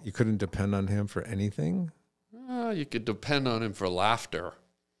 Yeah. You couldn't depend on him for anything. You could depend on him for laughter.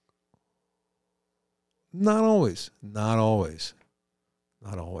 Not always.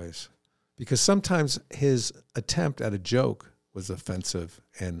 Because sometimes his attempt at a joke was offensive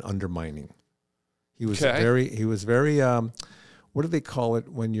and undermining. He was very what do they call it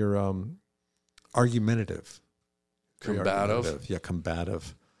when you're argumentative? Combative? Yeah,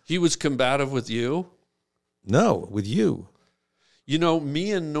 combative. He was combative with you? No, with you. You know,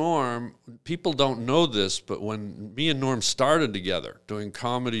 me and Norm, people don't know this, but when me and Norm started together doing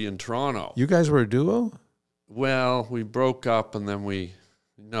comedy in Toronto. You guys were a duo? Well, we broke up and then we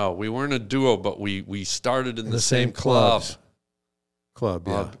weren't a duo, but we started in the same club. Club,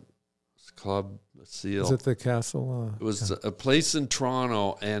 Seal. Is it the Castle? It was a place in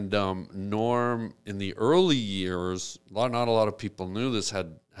Toronto, and Norm, in the early years, not a lot of people knew this,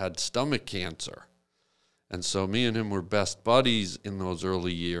 had stomach cancer. And so me and him were best buddies in those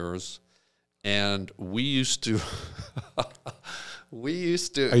early years, and we used to...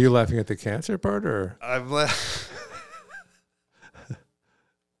 Are you laughing at the cancer part, or? I'm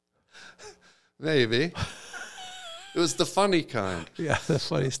Maybe. It was the funny kind. Yeah, the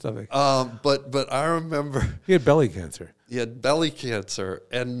funny stomach. But I remember... He had belly cancer. He had belly cancer.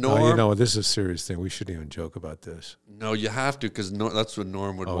 And Norm... Oh, you know, this is a serious thing. We shouldn't even joke about this. No, you have to, because that's what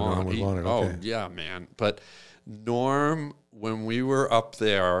Norm would want. Norm would want it, okay. Oh, yeah, man. But Norm, when we were up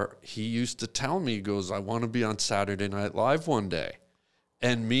there, he used to tell me, he goes, I want to be on Saturday Night Live one day.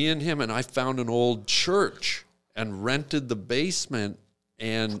 And me and him, and I found an old church and rented the basement,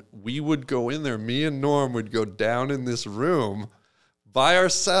 and we would go in there. Me and Norm would go down in this room by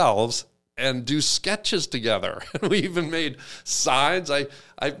ourselves and do sketches together. And we even made signs.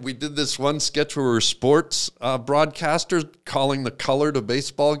 We did this one sketch where we were sports broadcasters calling the color to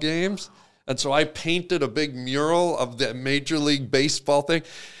baseball games. And so I painted a big mural of the Major League Baseball thing.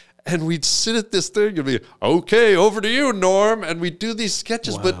 And we'd sit at this thing and be, okay, over to you, Norm. And we'd do these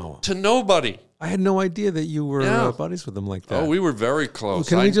sketches, but to nobody. I had no idea that you were buddies with him like that. Oh, we were very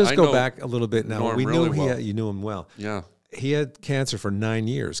close. Well, can we just go back a little bit now? Norm We really knew well. you knew him well. Yeah. He had cancer for 9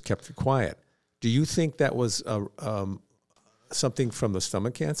 years, kept it quiet. Do you think that was something from the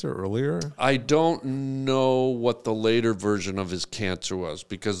stomach cancer earlier? I don't know what the later version of his cancer was,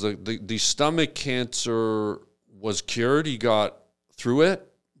 because the stomach cancer was cured. He got through it.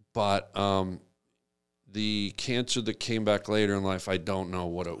 But the cancer that came back later in life, I don't know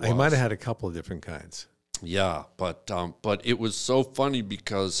what it was. He might have had a couple of different kinds. Yeah, but it was so funny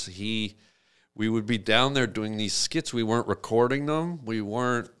because we would be down there doing these skits. We weren't recording them.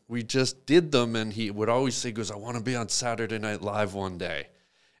 We just did them. And he would always say, he goes, I want to be on Saturday Night Live one day.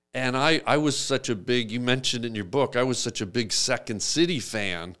 And I was such a big, you mentioned in your book, I was such a big Second City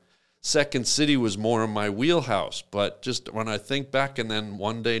fan. Second City was more in my wheelhouse, but just when I think back, and then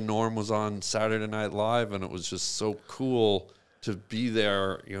one day Norm was on Saturday Night Live, and it was just so cool to be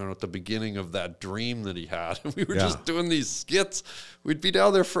there, at the beginning of that dream that he had. And we were just doing these skits. We'd be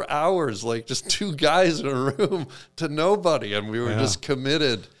down there for hours, like just two guys in a room to nobody, and we were just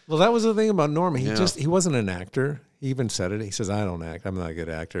committed. Well, that was the thing about Norm. He wasn't an actor. He even said it. He says, I don't act. I'm not a good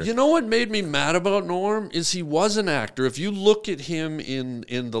actor. You know what made me mad about Norm is he was an actor. If you look at him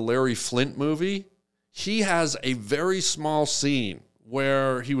in the Larry Flint movie, he has a very small scene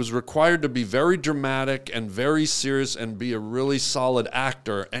where he was required to be very dramatic and very serious and be a really solid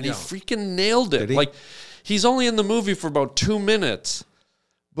actor, and he freaking nailed it. Did he? Like, he's only in the movie for about 2 minutes,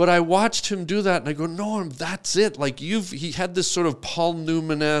 but I watched him do that, and I go, Norm, that's it. Like, he had this sort of Paul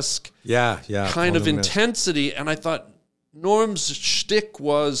Newman-esque kind of intensity, and I thought Norm's shtick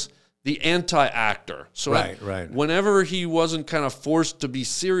was the anti-actor. So whenever he wasn't kind of forced to be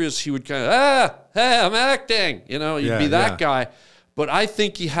serious, he would kind of, hey, I'm acting. He'd be that guy. But I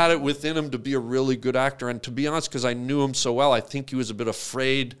think he had it within him to be a really good actor. And to be honest, because I knew him so well, I think he was a bit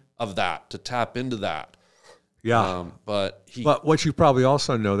afraid of that, to tap into that. Yeah. But what you probably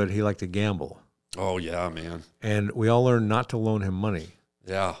also know that he liked to gamble. Oh, yeah, man. And we all learned not to loan him money.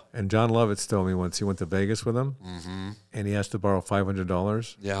 Yeah. And John Lovitz told me once he went to Vegas with him, and he asked to borrow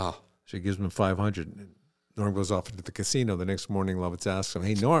 $500. Yeah. So he gives him $500. Norm goes off into the casino. The next morning, Lovitz asks him,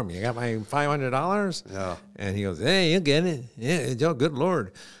 "Hey, Norm, you got my $500? Yeah. And he goes, "Hey, you get it. Yeah, Joe, good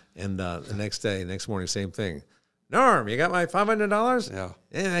Lord." And the next morning, same thing. "Norm, you got my $500? Yeah.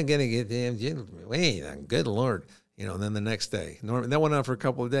 Yeah, I'm going to get them. Wait, good Lord." And then the next day, Norm, that went on for a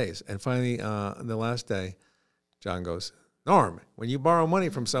couple of days. And finally, the last day, John goes, "Norm, when you borrow money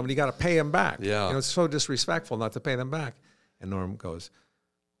from somebody, you got to pay them back. Yeah. It's so disrespectful not to pay them back." And Norm goes,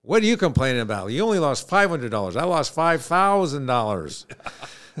 "What are you complaining about? You only lost $500. I lost $5,000.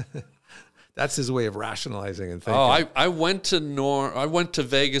 That's his way of rationalizing and thinking. Oh, I went to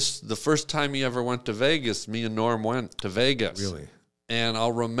Vegas the first time he ever went to Vegas. Me and Norm went to Vegas. Really? And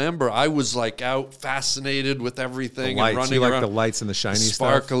I'll remember I was like out fascinated with everything The lights. and running You like around. the lights and the shiny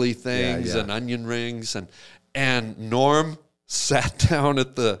sparkly stuff? things Yeah. and onion rings and Norm sat down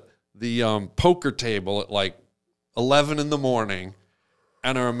at the poker table at like 11 in the morning,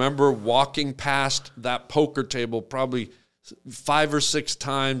 and I remember walking past that poker table probably 5 or 6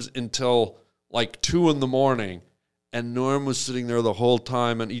 times until like 2 in the morning. And Norm was sitting there the whole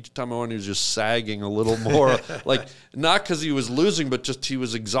time, and each time I went, he was just sagging a little more. Like, not because he was losing, but just he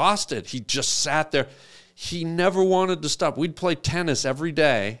was exhausted. He just sat there. He never wanted to stop. We'd play tennis every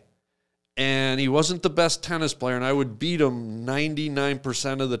day, and he wasn't the best tennis player, and I would beat him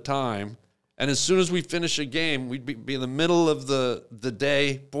 99% of the time. And as soon as we finish a game, we'd be in the middle of the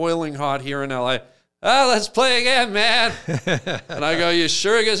day, boiling hot here in L.A., "Oh, let's play again, man." And I go, "You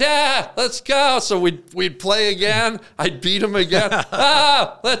sure?" He goes, "Yeah, let's go." So we'd play again. I'd beat him again.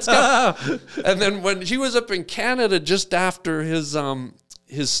 "Oh, let's go." And then when he was up in Canada, just after his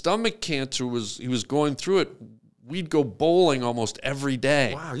stomach cancer he was going through it, we'd go bowling almost every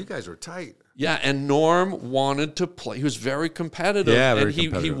day. Wow, you guys were tight. Yeah, and Norm wanted to play. He was very competitive. Yeah, very and he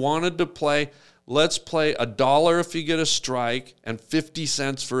competitive. wanted to play, let's play $1 if you get a strike and 50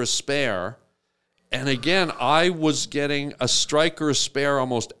 cents for a spare. And again, I was getting a strike or a spare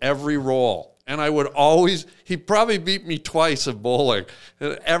almost every roll. And I would always, he probably beat me twice at bowling.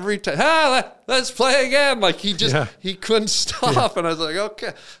 And every time, let's play again. Like he couldn't stop. And I was like,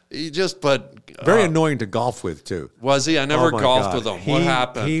 okay. Very annoying to golf with, too. Was he? I never Oh, my golfed God. with him. What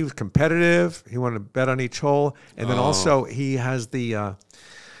happened? He was competitive. He wanted to bet on each hole. And then also he has the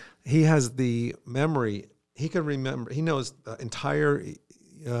memory. He could remember, he knows the entire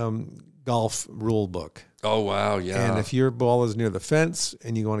golf rule book. Oh, wow, yeah. And if your ball is near the fence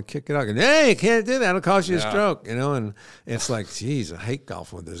and you want to kick it out, and hey, you can't do that. It'll cause you a stroke, and it's like, geez, I hate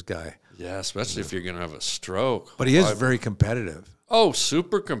golfing with this guy. Yeah, especially if you're going to have a stroke. But he is very competitive. Oh,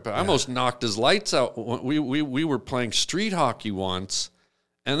 super competitive. I almost knocked his lights out. We were playing street hockey once,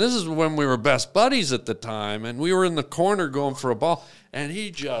 and this is when we were best buddies at the time, and we were in the corner going for a ball, and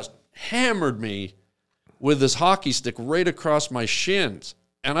he just hammered me with his hockey stick right across my shins.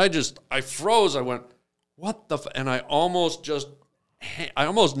 And I froze. I went, what the and I almost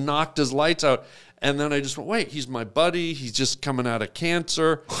knocked his lights out. And then I just went, wait, he's my buddy. He's just coming out of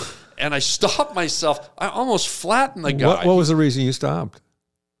cancer. And I stopped myself. I almost flattened the guy. What was the reason you stopped?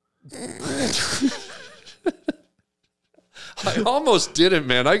 I almost did it,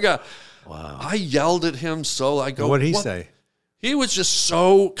 man. Wow. I yelled at him so. I go, What did he say? He was just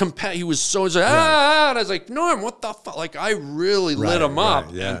so competitive. He was so, and I was like, Norm, what the fuck? Like, I really lit him up.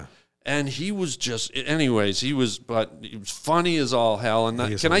 Yeah. And he was just, anyways, he was funny as all hell.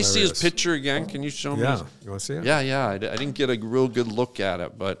 And can I see his picture again? Can you show me? Yeah. You want to see it? Yeah. I didn't get a real good look at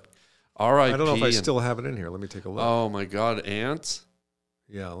it, but R.I.P. I don't know if I still have it in here. Let me take a look. Oh, my God. Ants?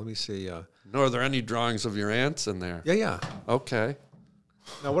 Yeah, let me see. No, are there any drawings of your ants in there? Yeah. Okay.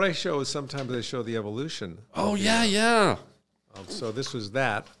 Now, what I show is sometimes I show the evolution. Oh, yeah. So this was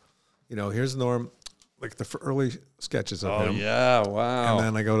that. Here's Norm, like the early sketches of him. Oh, yeah, wow. And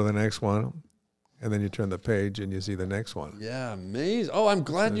then I go to the next one, and then you turn the page and you see the next one. Yeah, amazing. Oh, I'm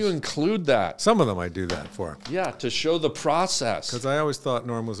glad you include that. Some of them I do that for. Yeah, to show the process. Because I always thought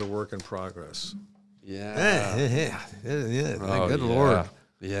Norm was a work in progress. Yeah. Good Lord.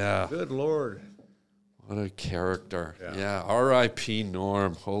 Yeah. Good Lord. What a character. Yeah. R.I.P.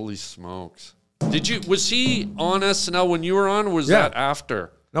 Norm. Holy smokes. Was he on SNL when you were on, or was that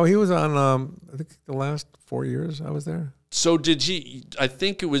after? No, he was on, I think the last 4 years I was there. So did he? I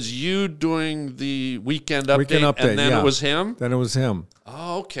think it was you doing the weekend update, and then it was him. Then it was him.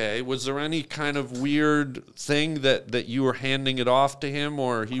 Oh, okay. Was there any kind of weird thing that you were handing it off to him,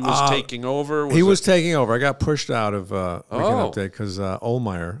 or he was taking over? He was taking over. I got pushed out of Weekend Update because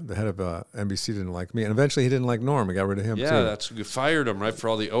Ohlmeyer, the head of NBC, didn't like me, and eventually he didn't like Norm. He got rid of him too. Yeah, you fired him right for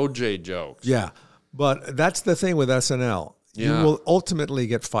all the OJ jokes. Yeah, but that's the thing with SNL. You will ultimately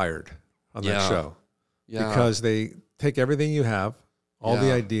get fired on that show because they take everything you have, all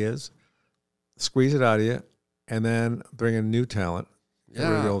the ideas, squeeze it out of you, and then bring in new talent. Get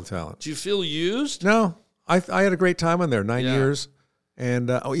rid of the old talent. Do you feel used? No, I had a great time on there, 9 years. And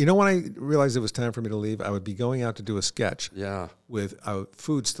you know when I realized it was time for me to leave, I would be going out to do a sketch with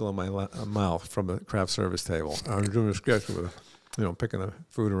food still in my mouth from the craft service table. I was doing a sketch with, picking the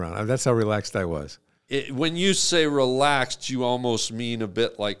food around. That's how relaxed I was. When you say relaxed, you almost mean a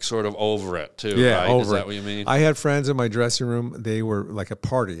bit like sort of over it too, yeah, right? Over Is that it. what you mean? I had friends in my dressing room. They were like a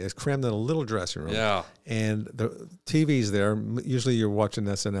party. It's crammed in a little dressing room. Yeah. And the TV's there. Usually you're watching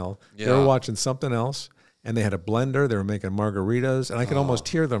SNL. Yeah. They were watching something else. And they had a blender. They were making margaritas. And I could almost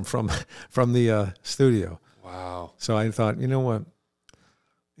hear them from the studio. Wow. So I thought, you know what?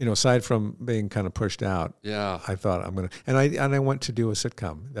 Aside from being kind of pushed out, I thought I'm going to. And I went to do a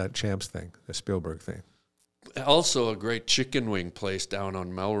sitcom, that Champs thing, the Spielberg thing. Also a great chicken wing place down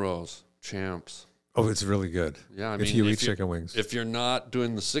on Melrose, Champs. Oh, it's really good. Yeah, I mean, if you eat chicken wings. If you're not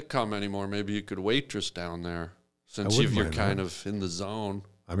doing the sitcom anymore, maybe you could waitress down there since you're kind of in the zone.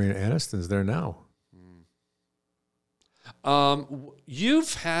 I mean, Aniston's there now.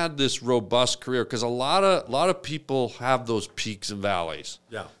 You've had this robust career because a lot of people have those peaks and valleys.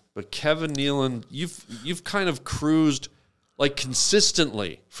 Yeah. But Kevin Nealon, you've kind of cruised like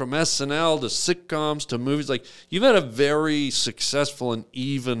consistently from SNL to sitcoms to movies. Like you've had a very successful and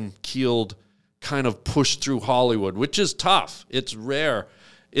even keeled kind of push through Hollywood, which is tough. It's rare.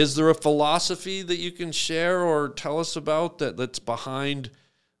 Is there a philosophy that you can share or tell us about that's behind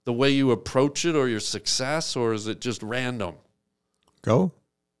the way you approach it or your success, or is it just random? Go.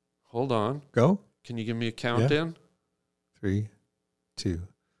 Hold on. Go. Can you give me a count in? 3, 2,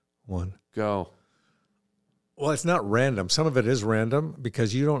 1. Go. Well, it's not random. Some of it is random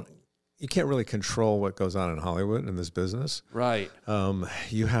because you can't really control what goes on in Hollywood in this business. Right.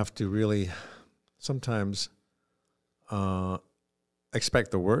 You have to really sometimes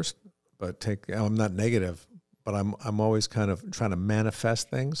expect the worst, but I'm not negative, but I'm always kind of trying to manifest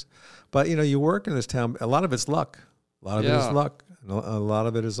things. But you work in this town. A lot of it's luck. A lot of it is luck. And a lot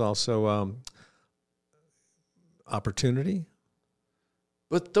of it is also opportunity.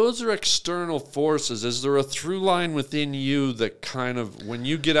 But those are external forces. Is there a through line within you that kind of, when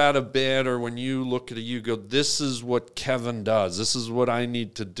you get out of bed or when you look at it, you go, this is what Kevin does. This is what I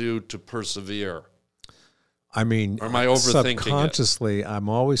need to do to persevere. I mean, or am I overthinking subconsciously, I'm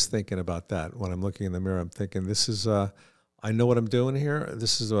always thinking about that when I'm looking in the mirror. I'm thinking, this is, I know what I'm doing here.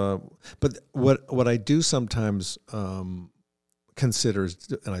 This is, but what I do sometimes consider,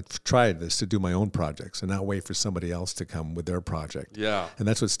 and I've tried this, to do my own projects and not wait for somebody else to come with their project. Yeah. And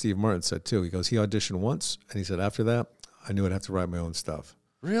that's what Steve Martin said too. He goes, he auditioned once, and he said, after that, I knew I'd have to write my own stuff.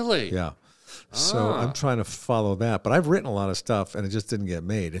 Really? Yeah. So I'm trying to follow that. But I've written a lot of stuff, and it just didn't get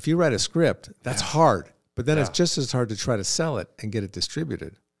made. If you write a script, that's hard. But then it's just as hard to try to sell it and get it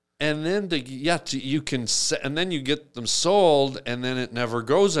distributed. And then you can, and then you get them sold, and then it never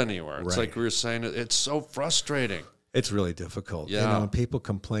goes anywhere. It's like we were saying, it's so frustrating. It's really difficult. Yeah. When people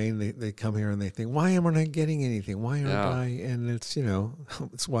complain, they come here and they think, why am I not getting anything? Why aren't I? And it's,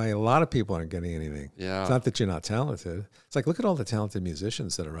 it's why a lot of people aren't getting anything. Yeah. It's not that you're not talented. It's like, look at all the talented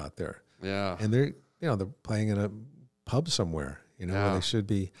musicians that are out there. Yeah. And they're playing in a pub somewhere, where they should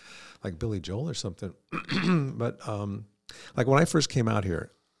be, like Billy Joel or something. But like when I first came out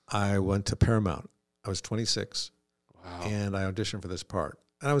here, I went to Paramount. I was 26. Wow. And I auditioned for this part.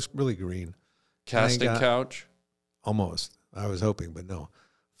 And I was really green. Casting couch? Almost. I was hoping, but no.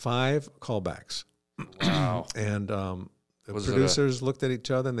 5 callbacks. Wow. And the producers looked at each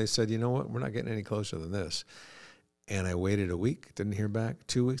other and they said, you know what? We're not getting any closer than this. And I waited a week, didn't hear back.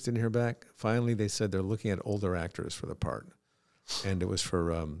 2 weeks, didn't hear back. Finally, they said they're looking at older actors for the part. And it was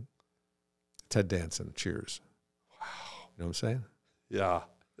for Ted Danson, Cheers. Wow. You know what I'm saying? Yeah.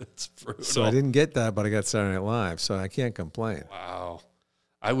 It's brutal. So I didn't get that, but I got Saturday Night Live, so I can't complain. Wow.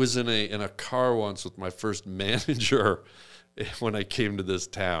 I was in a car once with my first manager when I came to this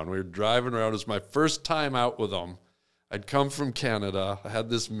town. We were driving around. It was my first time out with him. I'd come from Canada. I had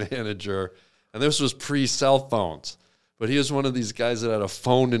this manager, and this was pre-cell phones. But he was one of these guys that had a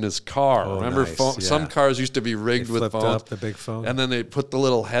phone in his car. Oh, Remember, nice. Some cars used to be rigged with phones. Up the big phone. And then they put the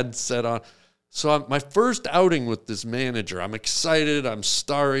little headset on. So my first outing with this manager, I'm excited. I'm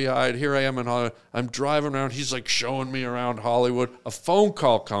starry-eyed. Here I am in Hollywood. I'm driving around. He's like showing me around Hollywood. A phone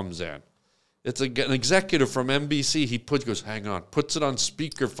call comes in. It's an executive from NBC. He goes, hang on, puts it on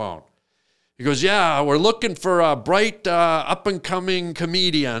speakerphone. He goes, yeah, we're looking for a bright, up-and-coming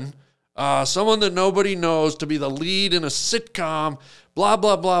comedian, someone that nobody knows to be the lead in a sitcom, blah,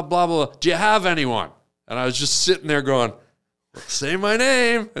 blah, blah, blah, blah. Do you have anyone? And I was just sitting there going, say my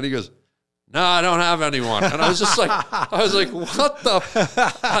name. And he goes, no, I don't have anyone. And I was just like, what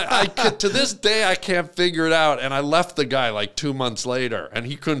the? To this day, I can't figure it out. And I left the guy like 2 months later, and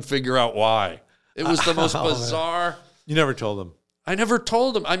he couldn't figure out why. It was the most bizarre. You never told him. I never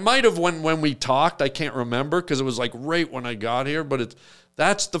told him. I might have when we talked. I can't remember because it was like right when I got here. But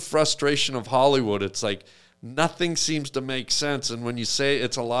that's the frustration of Hollywood. It's like nothing seems to make sense. And when you say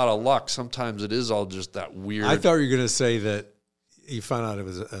it's a lot of luck, sometimes it is all just that weird. I thought you were going to say that you found out it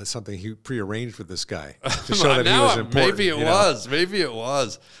was something he prearranged with this guy to show that he was important. Maybe it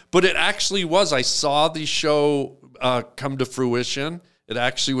was. But it actually was. I saw the show come to fruition. It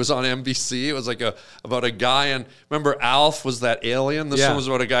actually was on NBC. It was like about a guy. And remember, Alf was that alien? This one was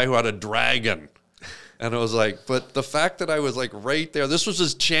about a guy who had a dragon. And it was like, but the fact that I was like right there, this was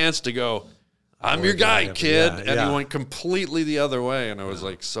his chance to go, I'm your guy, kid. And he went completely the other way. And I was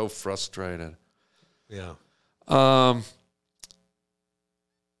like so frustrated. Yeah. I'm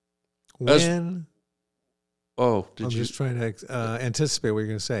just trying to anticipate what you're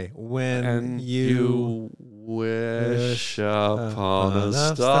going to say. When you wish upon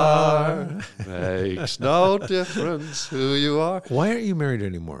a star, makes no difference who you are. Why aren't you married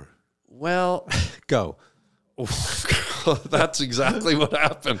anymore? Well, go. That's exactly what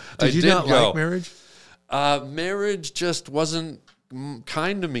happened. Did you not like marriage? Marriage just wasn't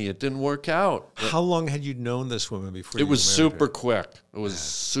kind to me. It didn't work out. How long had you known this woman before? It was super quick. It was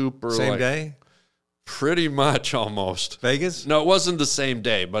super same day. Pretty much almost. Vegas? No, it wasn't the same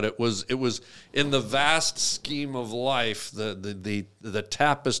day, but it was in the vast scheme of life, the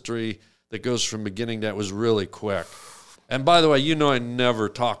tapestry that goes from beginning to end was really quick. And by the way, I never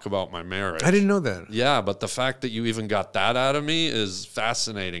talk about my marriage. I didn't know that. Yeah, but the fact that you even got that out of me is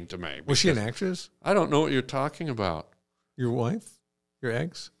fascinating to me. Was she an actress? I don't know what you're talking about. Your wife? Your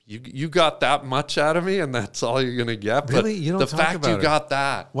ex? You got that much out of me, and that's all you're going to get? Really? You don't the talk fact about you it. got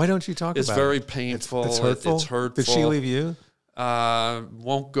that. Why don't you talk about it? It's very painful. It's hurtful? It's hurtful. Did she leave you?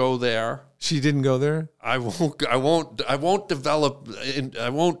 Won't go there. She didn't go there? I won't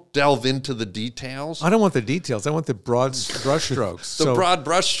delve into the details. I don't want the details. I want the broad brushstrokes. Broad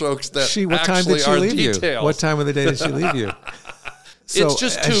brushstrokes that what time did she leave details. You? What time of the day did she leave you? So, it's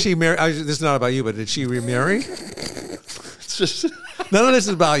just too... she married. This is not about you, but did she remarry? It's just... None of this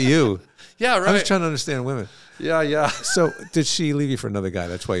is about you. Yeah, right. I'm just trying to understand women. Yeah. So did she leave you for another guy?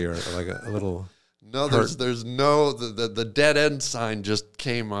 That's why you're like a little... No, there's no... The dead end sign just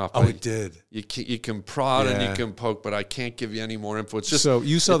came up. Oh, it did. You can prod and you can poke, but I can't give you any more info. It's just... So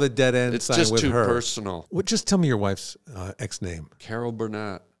you saw the dead end sign with her. It's just too personal. Well, just tell me your wife's ex name. Carol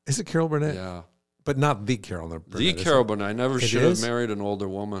Burnett. Is it Carol Burnett? Yeah. But not the Carol Burnett. The Carol Burnett. I never should have married an older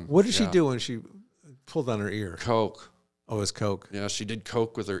woman. What did she do when she pulled on her ear? Coke. Oh, it was coke. Yeah, she did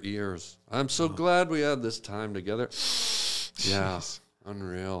coke with her ears. I'm so glad we had this time together. Yeah,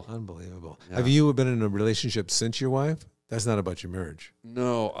 unreal. Unbelievable. Yeah. Have you been in a relationship since your wife? That's not about your marriage.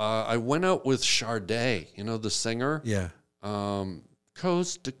 No, I went out with Sade, the singer? Yeah.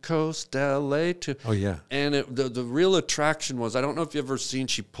 Coast to coast, LA to... Oh, yeah. And the real attraction was, I don't know if you've ever seen,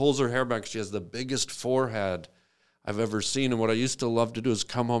 she pulls her hair back. She has the biggest forehead I've ever seen. And what I used to love to do is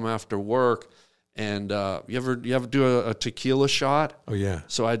come home after work and you ever do a tequila shot? Oh, yeah.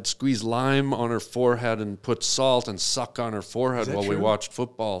 So I'd squeeze lime on her forehead and put salt and suck on her forehead while we watched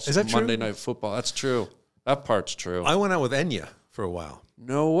football. Is that Monday true? Night Football. That's true. That part's true. I went out with Enya for a while.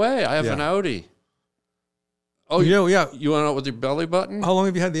 No way. I have an Audi. Oh, yeah. You went out with your belly button? How long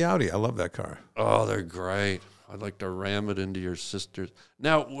have you had the Audi? I love that car. Oh, they're great. I'd like to ram it into your sister's.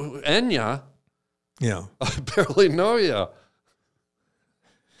 Now, Enya, yeah, I barely know you.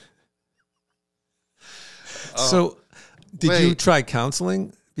 So, did you try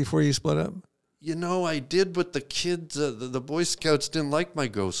counseling before you split up? I did, but the kids, the Boy Scouts didn't like my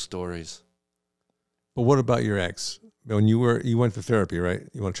ghost stories. But what about your ex? When you went to therapy, right?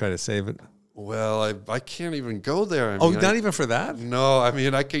 You want to try to save it? Well, I can't even go there. Not even for that? No,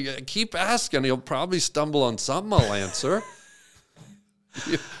 I can keep asking. He'll probably stumble on something I'll answer.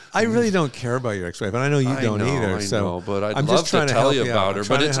 I really don't care about your ex-wife, and I know you don't either. I know, but I'd I'm love just trying to to tell help you out. about her.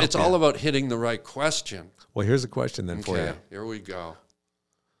 But it's all about hitting the right question. Well, here's a question then for you. Here we go.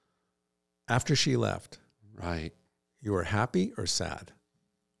 After she left, right, you were happy or sad?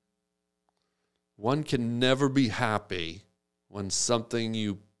 one can never be happy when something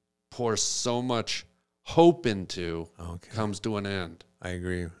you pour so much hope into comes to an end. I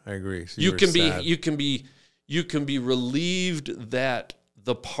agree. So you can be relieved that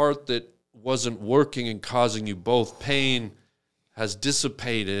the part that wasn't working and causing you both pain has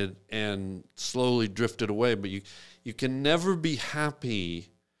dissipated and slowly drifted away, but you can never be happy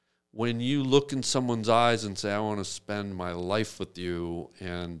when you look in someone's eyes and say, I want to spend my life with you,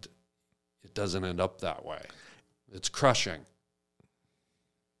 and it doesn't end up that way. It's crushing.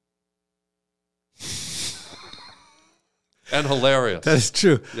 And hilarious. That is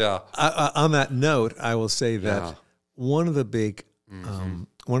true. Yeah. On that note, I will say that one of the big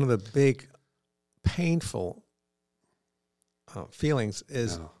painful feelings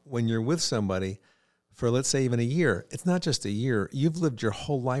is when you're with somebody for, let's say, even a year. It's not just a year. You've lived your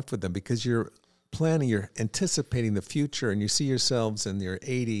whole life with them because you're planning, you're anticipating the future, and you see yourselves in your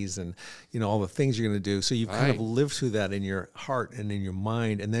 80s and, all the things you're going to do. So you've kind of lived through that in your heart and in your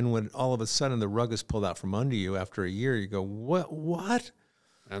mind. And then when all of a sudden the rug is pulled out from under you after a year, you go, what?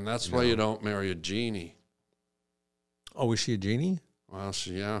 And that's why you don't marry a genie. Oh, was she a genie? Well,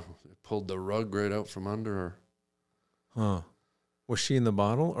 they pulled the rug right out from under her. Huh. Was she in the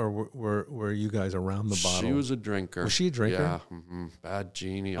bottle, or were you guys around the bottle? She was a drinker. Was she a drinker? Yeah. Mm-hmm. Bad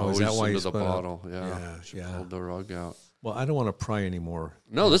genie. Oh, is that why into you the bottle. She Yeah. pulled the rug out. Well, I don't want to pry anymore.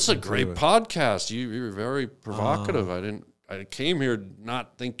 No, this is a great podcast. You were very provocative. I came here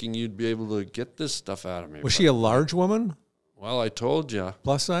not thinking you'd be able to get this stuff out of me. Was she a large woman? Well, I told you.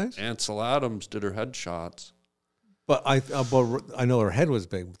 Plus size? Ansel Adams did her headshots. But I know her head was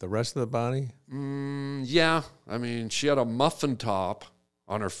big, but the rest of the body? Yeah. I mean, she had a muffin top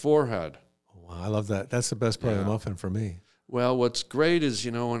on her forehead. Oh, wow, I love that. That's the best part of the muffin for me. Well, what's great is,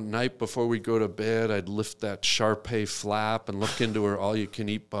 at night before we go to bed, I'd lift that Shar-Pei flap and look into her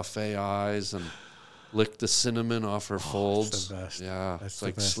all-you-can-eat buffet eyes and lick the cinnamon off her folds. That's the best. Yeah, it's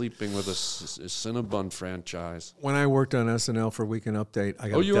like sleeping with a Cinnabon franchise. When I worked on SNL for Weekend Update, I got a death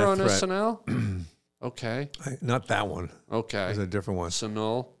threat. Oh, you were on SNL? Okay. Not that one. Okay. It was a different one.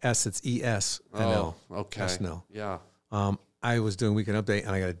 SNL? It's ESNL. Oh, okay. SNL. Yeah. I was doing Weekend Update, and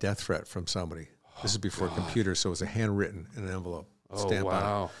I got a death threat from somebody. This is before computers, so it was a handwritten in an envelope. Oh,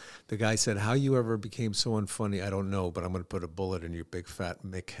 wow. The guy said, how you ever became so unfunny, I don't know, but I'm going to put a bullet in your big fat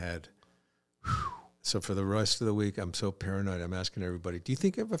Mick head. Whew. So for the rest of the week, I'm so paranoid. I'm asking everybody, do you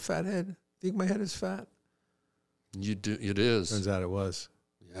think I have a fat head? Do you think my head is fat? You do. It is. Turns out it was.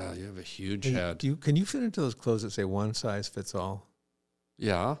 Yeah, you have a huge head. Can you fit into those clothes that say one size fits all?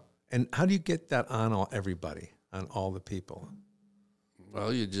 Yeah. And how do you get that on everybody, on all the people?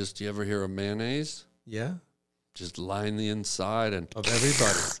 Well, you ever hear of mayonnaise? Yeah. Just line the inside and of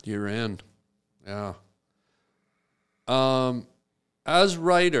everybody. You're in. Yeah. As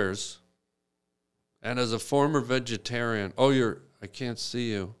writers and as a former vegetarian, I can't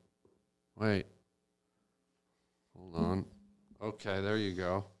see you. Wait. Hold on. Okay, there you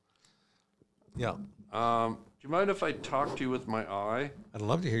go. Yeah. Do you mind if I talk to you with my eye? I'd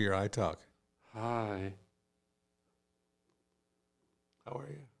love to hear your eye talk. Hi. How are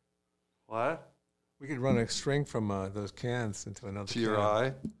you? What? We could run a string from those cans into another to your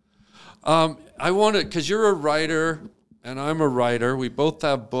can. eye. I want to, because you're a writer and I'm a writer. We both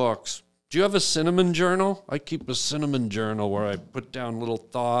have books. Do you have a cinnamon journal? I keep a cinnamon journal where I put down little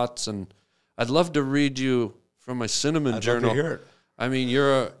thoughts, and I'd love to read you from my cinnamon journal. Love to hear it. I mean,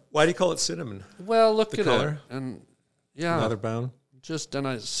 you're a... Why do you call it cinnamon? Well, look at color? it. And yeah. Leather bound?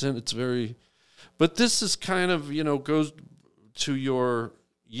 It's very... But this is kind of, goes to your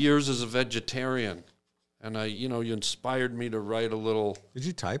years as a vegetarian. And you inspired me to write a little... Did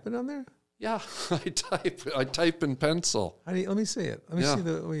you type it on there? Yeah, I type in pencil. Let me see it. Let me see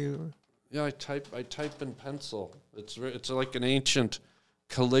the way you... Yeah, I type in pencil. It's like an ancient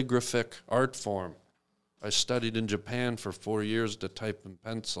calligraphic art form. I studied in Japan for 4 years to type in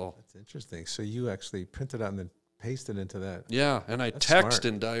pencil. That's interesting. So you actually printed out and then pasted into that. Yeah, and I That's text smart.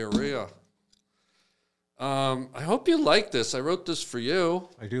 in diarrhea. I hope you like this. I wrote this for you.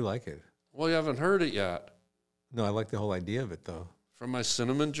 I do like it. Well, you haven't heard it yet. No, I like the whole idea of it, though. From my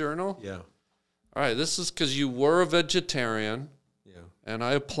cinnamon journal? Yeah. All right, this is because you were a vegetarian. Yeah. And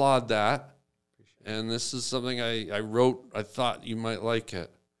I applaud that. And this is something I wrote. I thought you might like it.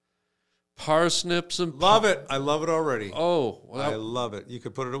 Parsnips and... Love it. I love it already. Oh. Well, I love it. You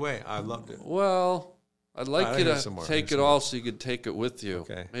could put it away. I loved it. Well, I'd like you to take it all so you could take it with you.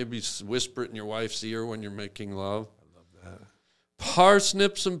 Okay. Maybe whisper it in your wife's ear when you're making love. I love that.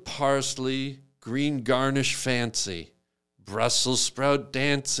 Parsnips and parsley, green garnish fancy, Brussels sprout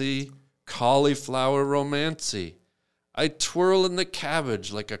dancy, cauliflower romancy, I twirl in the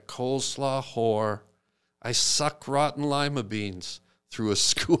cabbage like a coleslaw whore. I suck rotten lima beans through a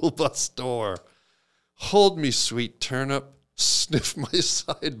school bus door. Hold me, sweet turnip, sniff my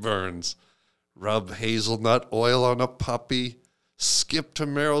sideburns. Rub hazelnut oil on a puppy. Skip to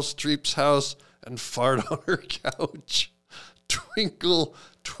Meryl Streep's house and fart on her couch. Twinkle,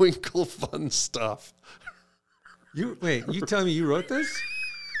 twinkle, fun stuff. You tell me you wrote this?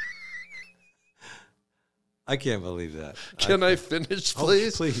 I can't believe that. Can I finish,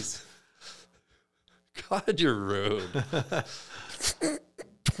 please? Oh, please. God, you're rude.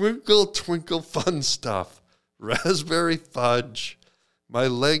 Twinkle, twinkle, fun stuff. Raspberry fudge. My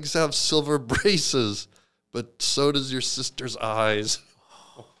legs have silver braces, but so does your sister's eyes.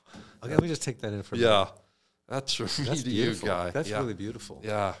 Okay, let me just take that in for a minute. Yeah, that's from me to you, guy. That's really beautiful.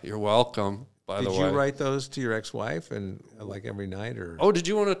 Yeah, you're welcome. By the way, did you write those to your ex-wife and like every night, or? Oh, did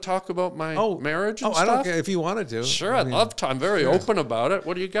you want to talk about my marriage and stuff? stuff? I don't care if you wanted to. Sure, I'd love to. I'm very open about it.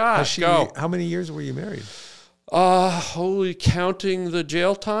 What do you got? Go. How many years were you married? Holy, counting the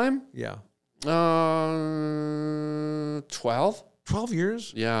jail time? Yeah. 12. 12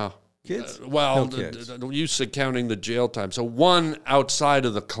 years? Yeah. Kids? Well, No kids. You said counting the jail time. So 1 outside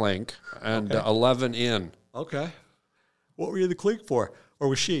of the clink and 11 in. Okay. What were you in the clink for? Or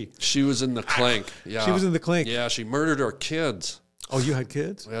was she? She was in the clink. Yeah. She was in the clink. Yeah, she murdered our kids. Oh, you had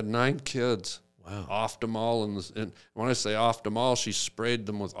kids? We had 9 kids. Wow. Offed them all. And when I say offed them all, she sprayed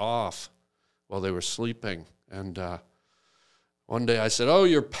them with off while they were sleeping. And one day I said, "Oh,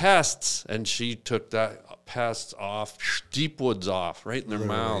 you're pests." And she took that pests off, deep woods off, right in their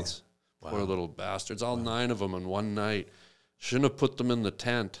mouths. Wow. Poor little bastards. All 9 of them in one night. Shouldn't have put them in the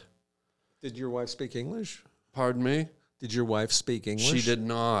tent. Did your wife speak English? Pardon me? Did your wife speak English? She did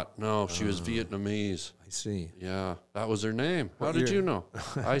not. No, she was Vietnamese. I see. Yeah, that was her name. How What did year? you know?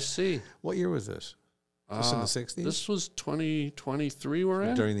 I see. What year was this? This in the 60s? This was 2023 we're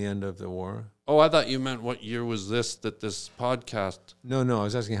in? During the end of the war? Oh, I thought you meant what year was this podcast... No, I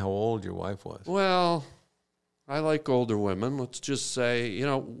was asking how old your wife was. Well, I like older women. Let's just say,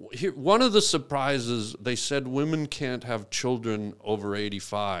 here, one of the surprises, they said women can't have children over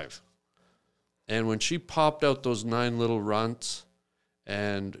 85. And when she popped out those 9 little runts,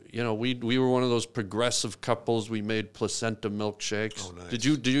 and, we were one of those progressive couples, we made placenta milkshakes. Oh, nice. Did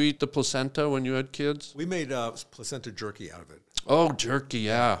you eat the placenta when you had kids? We made placenta jerky out of it. Oh, jerky,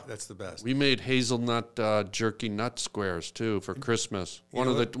 yeah. That's the best. We made hazelnut jerky nut squares too for Christmas. One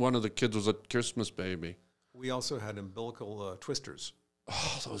of the kids was a Christmas baby. We also had umbilical twisters.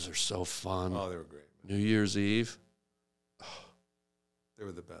 Oh, those are so fun. Oh, they were great. New Year's Eve. They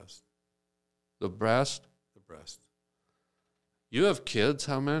were the best. The breast. The breast. You have kids?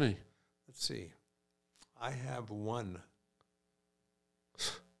 How many? Let's see. I have one.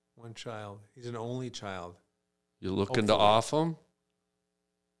 One child. He's an only child. You looking to off them?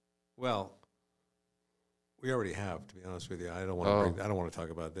 Well, we already have, to be honest with you. I don't want to. I don't want to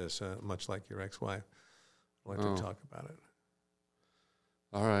talk about this. Much like your ex-wife, I'd like to talk about it.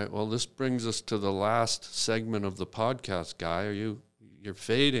 All right. Well, this brings us to the last segment of the podcast, Guy. You're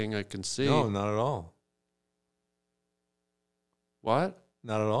fading? I can see. No, not at all. What?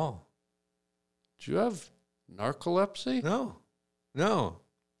 Not at all. Do you have narcolepsy? No.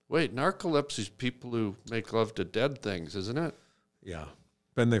 Wait, narcolepsy is people who make love to dead things, isn't it? Yeah.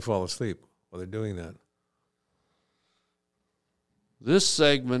 Then they fall asleep while they're doing that. This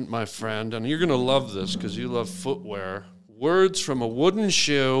segment, my friend, and you're going to love this because you love footwear. Words from a wooden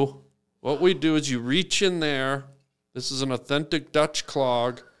shoe. What we do is you reach in there. This is an authentic Dutch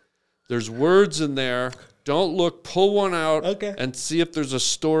clog. There's words in there. Don't look. Pull one out and see if there's a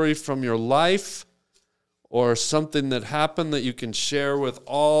story from your life or something that happened that you can share with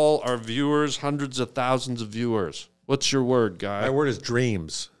all our viewers, hundreds of thousands of viewers. What's your word, Guy? My word is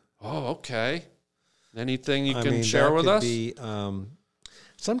dreams. Oh, okay. Anything you can share with us?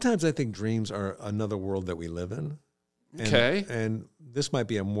 Sometimes I think dreams are another world that we live in. Okay. And this might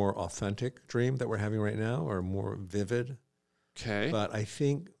be a more authentic dream that we're having right now, or more vivid. Okay. But I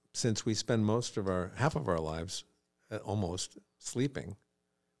think since we spend half of our lives almost sleeping,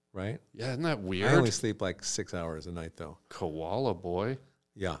 right? Yeah, isn't that weird? I only sleep like 6 hours a night, though. Koala boy.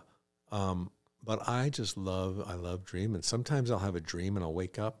 Yeah. But I love dreaming. Sometimes I'll have a dream and I'll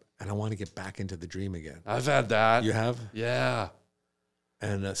wake up and I want to get back into the dream again. I've had that. You have? Yeah.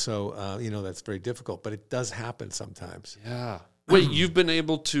 And so that's very difficult, but it does happen sometimes. Yeah. Wait, you've been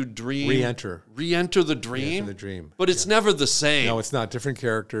able to dream? Re-enter the dream? Re-enter the dream. But it's never the same. No, it's not. Different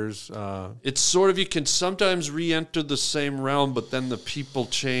characters. It's sort of, you can sometimes re-enter the same realm, but then the people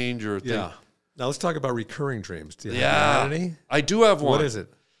change or things. Yeah. Now let's talk about recurring dreams. Do you have any? I do have one. What is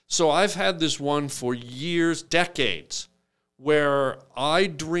it? So I've had this one for years, decades, where I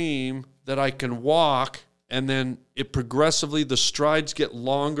dream that I can walk and then it progressively, the strides get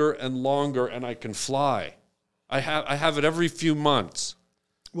longer and longer and I can fly. I have it every few months.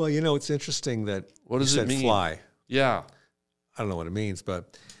 Well, you know, it's interesting that What does you it said mean? fly. Yeah. I don't know what it means,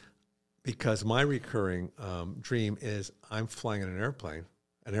 but because my recurring dream is I'm flying in an airplane,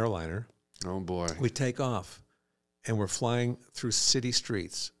 an airliner. Oh, boy. We take off and we're flying through city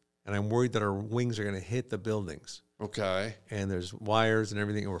streets. And I'm worried that our wings are going to hit the buildings. Okay. And there's wires and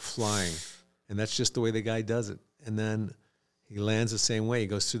everything, and we're flying. And that's just the way the guy does it. And then he lands the same way. He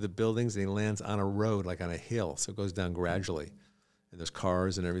goes through the buildings, and he lands on a road, like on a hill. So it goes down gradually. And there's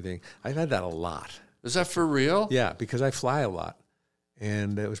cars and everything. I've had that a lot. Is that for real? Yeah, because I fly a lot.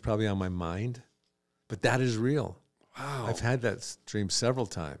 And it was probably on my mind. But that is real. Wow. I've had that dream several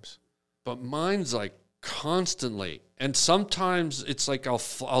times. But mine's like constantly. And sometimes it's like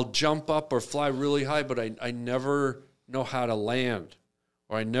I'll jump up or fly really high, but I never know how to land.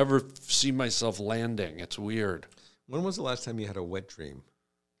 Or I never see myself landing. It's weird. When was the last time you had a wet dream?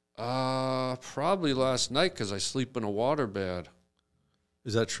 Probably last night because I sleep in a waterbed.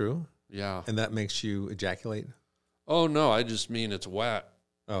 Is that true? Yeah. And that makes you ejaculate? Oh, no, I just mean it's wet.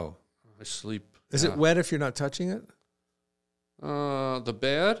 Oh. I sleep. Is it wet if you're not touching it? The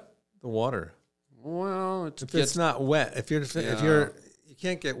bed? The water. Well, if it's not wet, if you're you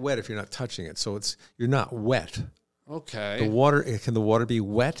can't get wet if you're not touching it. So you're not wet. Okay. The water, can the water be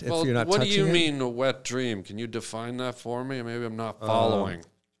wet if you're not touching it? What do you mean a wet dream? Can you define that for me? Maybe I'm not following.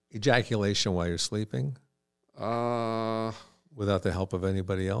 Ejaculation while you're sleeping? Without the help of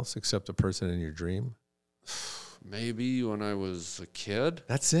anybody else except the person in your dream? Maybe when I was a kid.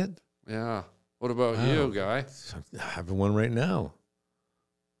 That's it? Yeah. What about you, Guy? I'm having one right now.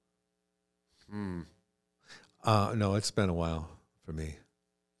 No, it's been a while for me.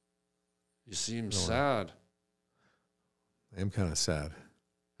 You seem sad. I am kind of sad.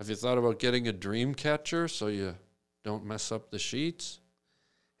 Have you thought about getting a dream catcher so you don't mess up the sheets?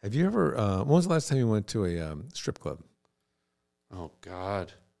 Have you ever, when was the last time you went to a strip club? Oh,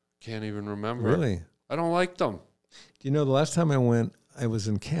 God. Can't even remember. Really? I don't like them. Do you know the last time I went, I was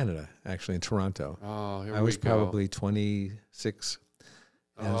in Canada, actually, in Toronto. Oh, here we go. I was probably 26,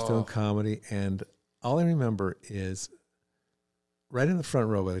 and I was doing comedy, and all I remember is right in the front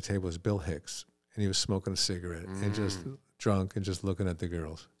row by the table was Bill Hicks, and he was smoking a cigarette and just drunk and just looking at the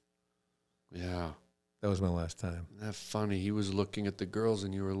girls. Yeah. That was my last time. Isn't that funny? He was looking at the girls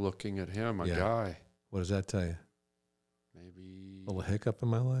and you were looking at him, a guy. What does that tell you? Maybe A little hiccup in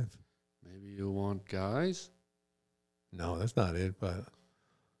my life? Maybe you want guys? No, that's not it, but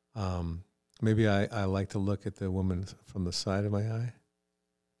maybe I like to look at the woman from the side of my eye.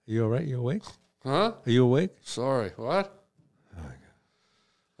 Are you all right? You awake? Huh? Are you awake? Sorry, what? Oh, my God.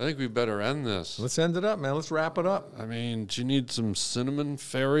 I think we better end this. Let's end it up, man. Let's wrap it up. I mean, do you need some cinnamon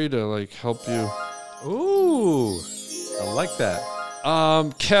fairy to, like, help you? Ooh, I like that.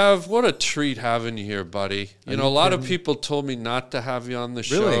 Kev, what a treat having you here, buddy. You know, a lot of people told me not to have you on the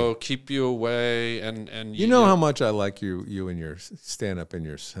show, keep you away, and you know how much I like you and your stand-up and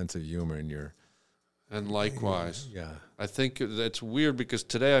your sense of humor and your... And likewise. Yeah. I think that's weird because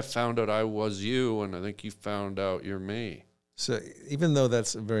today I found out I was you, and I think you found out you're me. So even though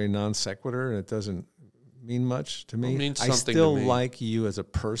that's a very non sequitur and it doesn't mean much to me, It means I something still to me. like you as a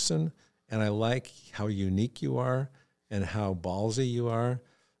person, and I like how unique you are and how ballsy you are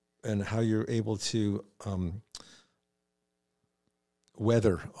and how you're able to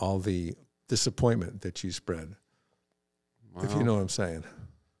weather all the disappointment that you spread, if you know what I'm saying.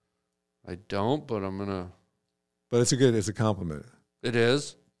 I don't, but I'm going to... But it's a compliment. It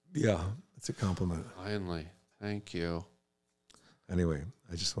is? Yeah, it's a compliment. Finally. Thank you. Anyway,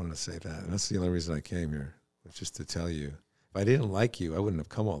 I just wanted to say that. And that's the only reason I came here, was just to tell you. If I didn't like you, I wouldn't have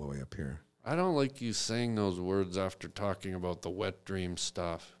come all the way up here. I don't like you saying those words after talking about the wet dream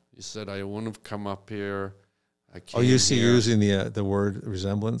stuff. You said I wouldn't have come up here. I came Oh, you see here. using the word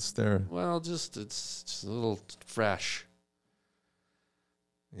resemblance there? Well, it's just a little fresh.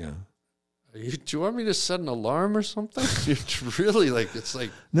 Yeah. Do you want me to set an alarm or something? It's really it's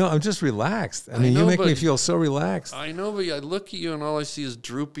like... No, I'm just relaxed. I I mean, know, you make me but- feel so relaxed. I know, but I look at you and all I see is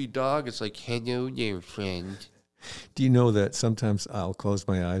droopy dog. It's like, hello there, friend. Do you know that sometimes I'll close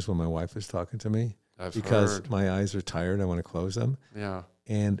my eyes when my wife is talking to me? I've because heard. my eyes are tired. I want to close them. Yeah.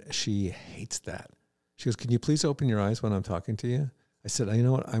 And she hates that. She goes, "Can you please open your eyes when I'm talking to you?" I said, "You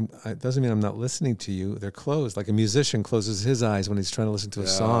know what? It doesn't mean I'm not listening to you. They're closed. Like a musician closes his eyes when he's trying to listen to a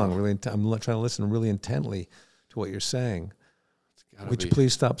song. Really, I'm trying to listen really intently to what you're saying. Would you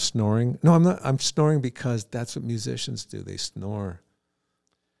please stop snoring?" No, I'm not. I'm snoring because that's what musicians do. They snore.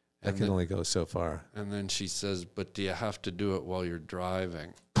 That can only go so far. And then she says, but do you have to do it while you're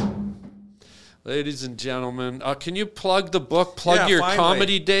driving? Ladies and gentlemen, can you plug the book, plug your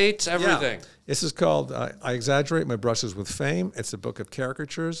comedy dates, everything? Yeah. This is called I Exaggerate My Brushes with Fame. It's a book of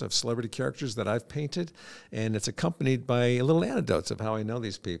caricatures, of celebrity characters that I've painted, and it's accompanied by little anecdotes of how I know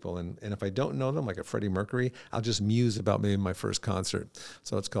these people. And if I don't know them, like a Freddie Mercury, I'll just muse about maybe my first concert.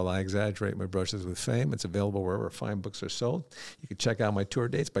 So it's called I Exaggerate My Brushes with Fame. It's available wherever fine books are sold. You can check out my tour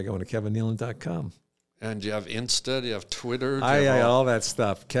dates by going to kevinnealon.com. And do you have Insta? Do you have Twitter? All that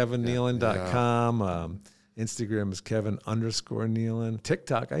stuff. KevinNealon.com. Instagram is Kevin_Nealon.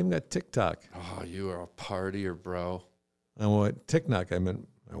 TikTok. I even got TikTok. Oh, you are a partier, bro. And what TikTok? I meant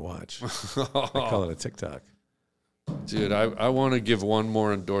my watch. I call it a TikTok. Dude, I want to give one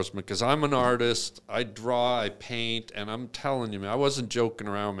more endorsement because I'm an artist. I draw, I paint, and I'm telling you, man, I wasn't joking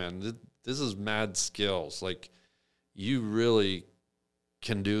around, man. This is mad skills. Like, you really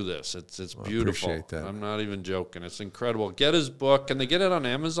can do this. It's beautiful. I appreciate that. I'm not even joking. It's incredible. Get his book. Can they get it on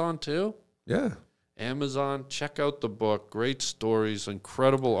Amazon too? Yeah. Amazon. Check out the book. Great stories.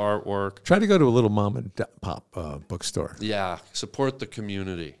 Incredible artwork. Try to go to a little mom and pop bookstore. Yeah. Support the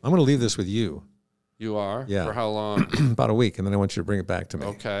community. I'm going to leave this with you. You are? Yeah. For how long? About a week, and then I want you to bring it back to me.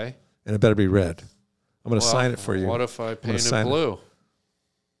 Okay. And it better be red. I'm going to sign it for you. What if I paint it blue?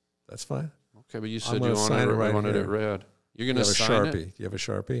 That's fine. Okay, but you said you wanted it red. You're going to sign it? Do you have a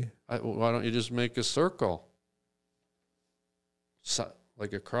Sharpie? Why don't you just make a circle?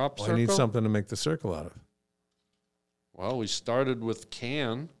 Like a crop circle? I need something to make the circle out of. Well, we started with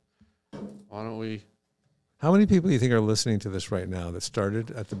can. Why don't we... How many people do you think are listening to this right now that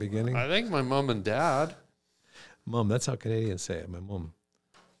started at the beginning? I think my mom and dad. Mom, that's how Canadians say it, my mom.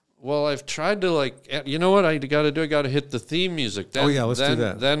 Well, I've tried to, you know what I got to do? I got to hit the theme music. Then, let's do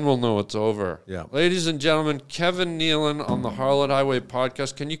that. Then we'll know it's over. Yeah. Ladies and gentlemen, Kevin Nealon on the Harlot Highway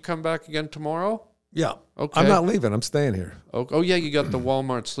podcast. Can you come back again tomorrow? Yeah. Okay. I'm not leaving. I'm staying here. Oh yeah, you got the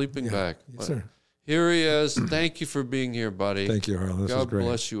Walmart sleeping bag. Yes, sir. Here he is. Thank you for being here, buddy. Thank you, Harlan. This was great. God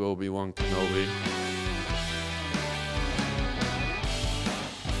bless you, Obi-Wan Kenobi.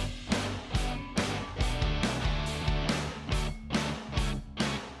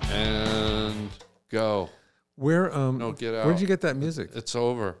 And go. Where No, get out. Where'd you get that music? It's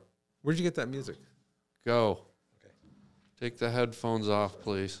over. Where'd you get that music? Go. Okay. Take the headphones off,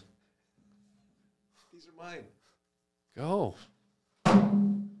 please. These are mine. Go. I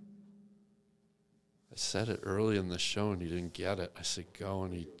said it early in the show and he didn't get it. I said go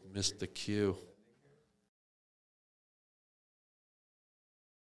and he missed the cue.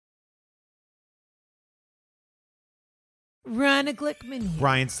 Rana Glickman here.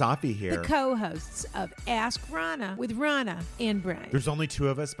 Brian Safi here. The co-hosts of Ask Rana with Rana and Brian. There's only two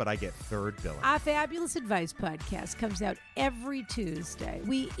of us, but I get third billing. Our Fabulous Advice podcast comes out every Tuesday.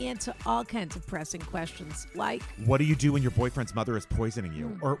 We answer all kinds of pressing questions like, what do you do when your boyfriend's mother is poisoning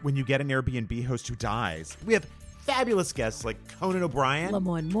you? Or when you get an Airbnb host who dies? We have fabulous guests like Conan O'Brien,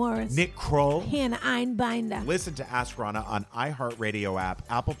 Lamorne Morris, Nick Kroll, Hannah Einbinder. Listen to Ask Rana on iHeartRadio app,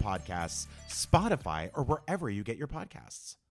 Apple Podcasts, Spotify, or wherever you get your podcasts.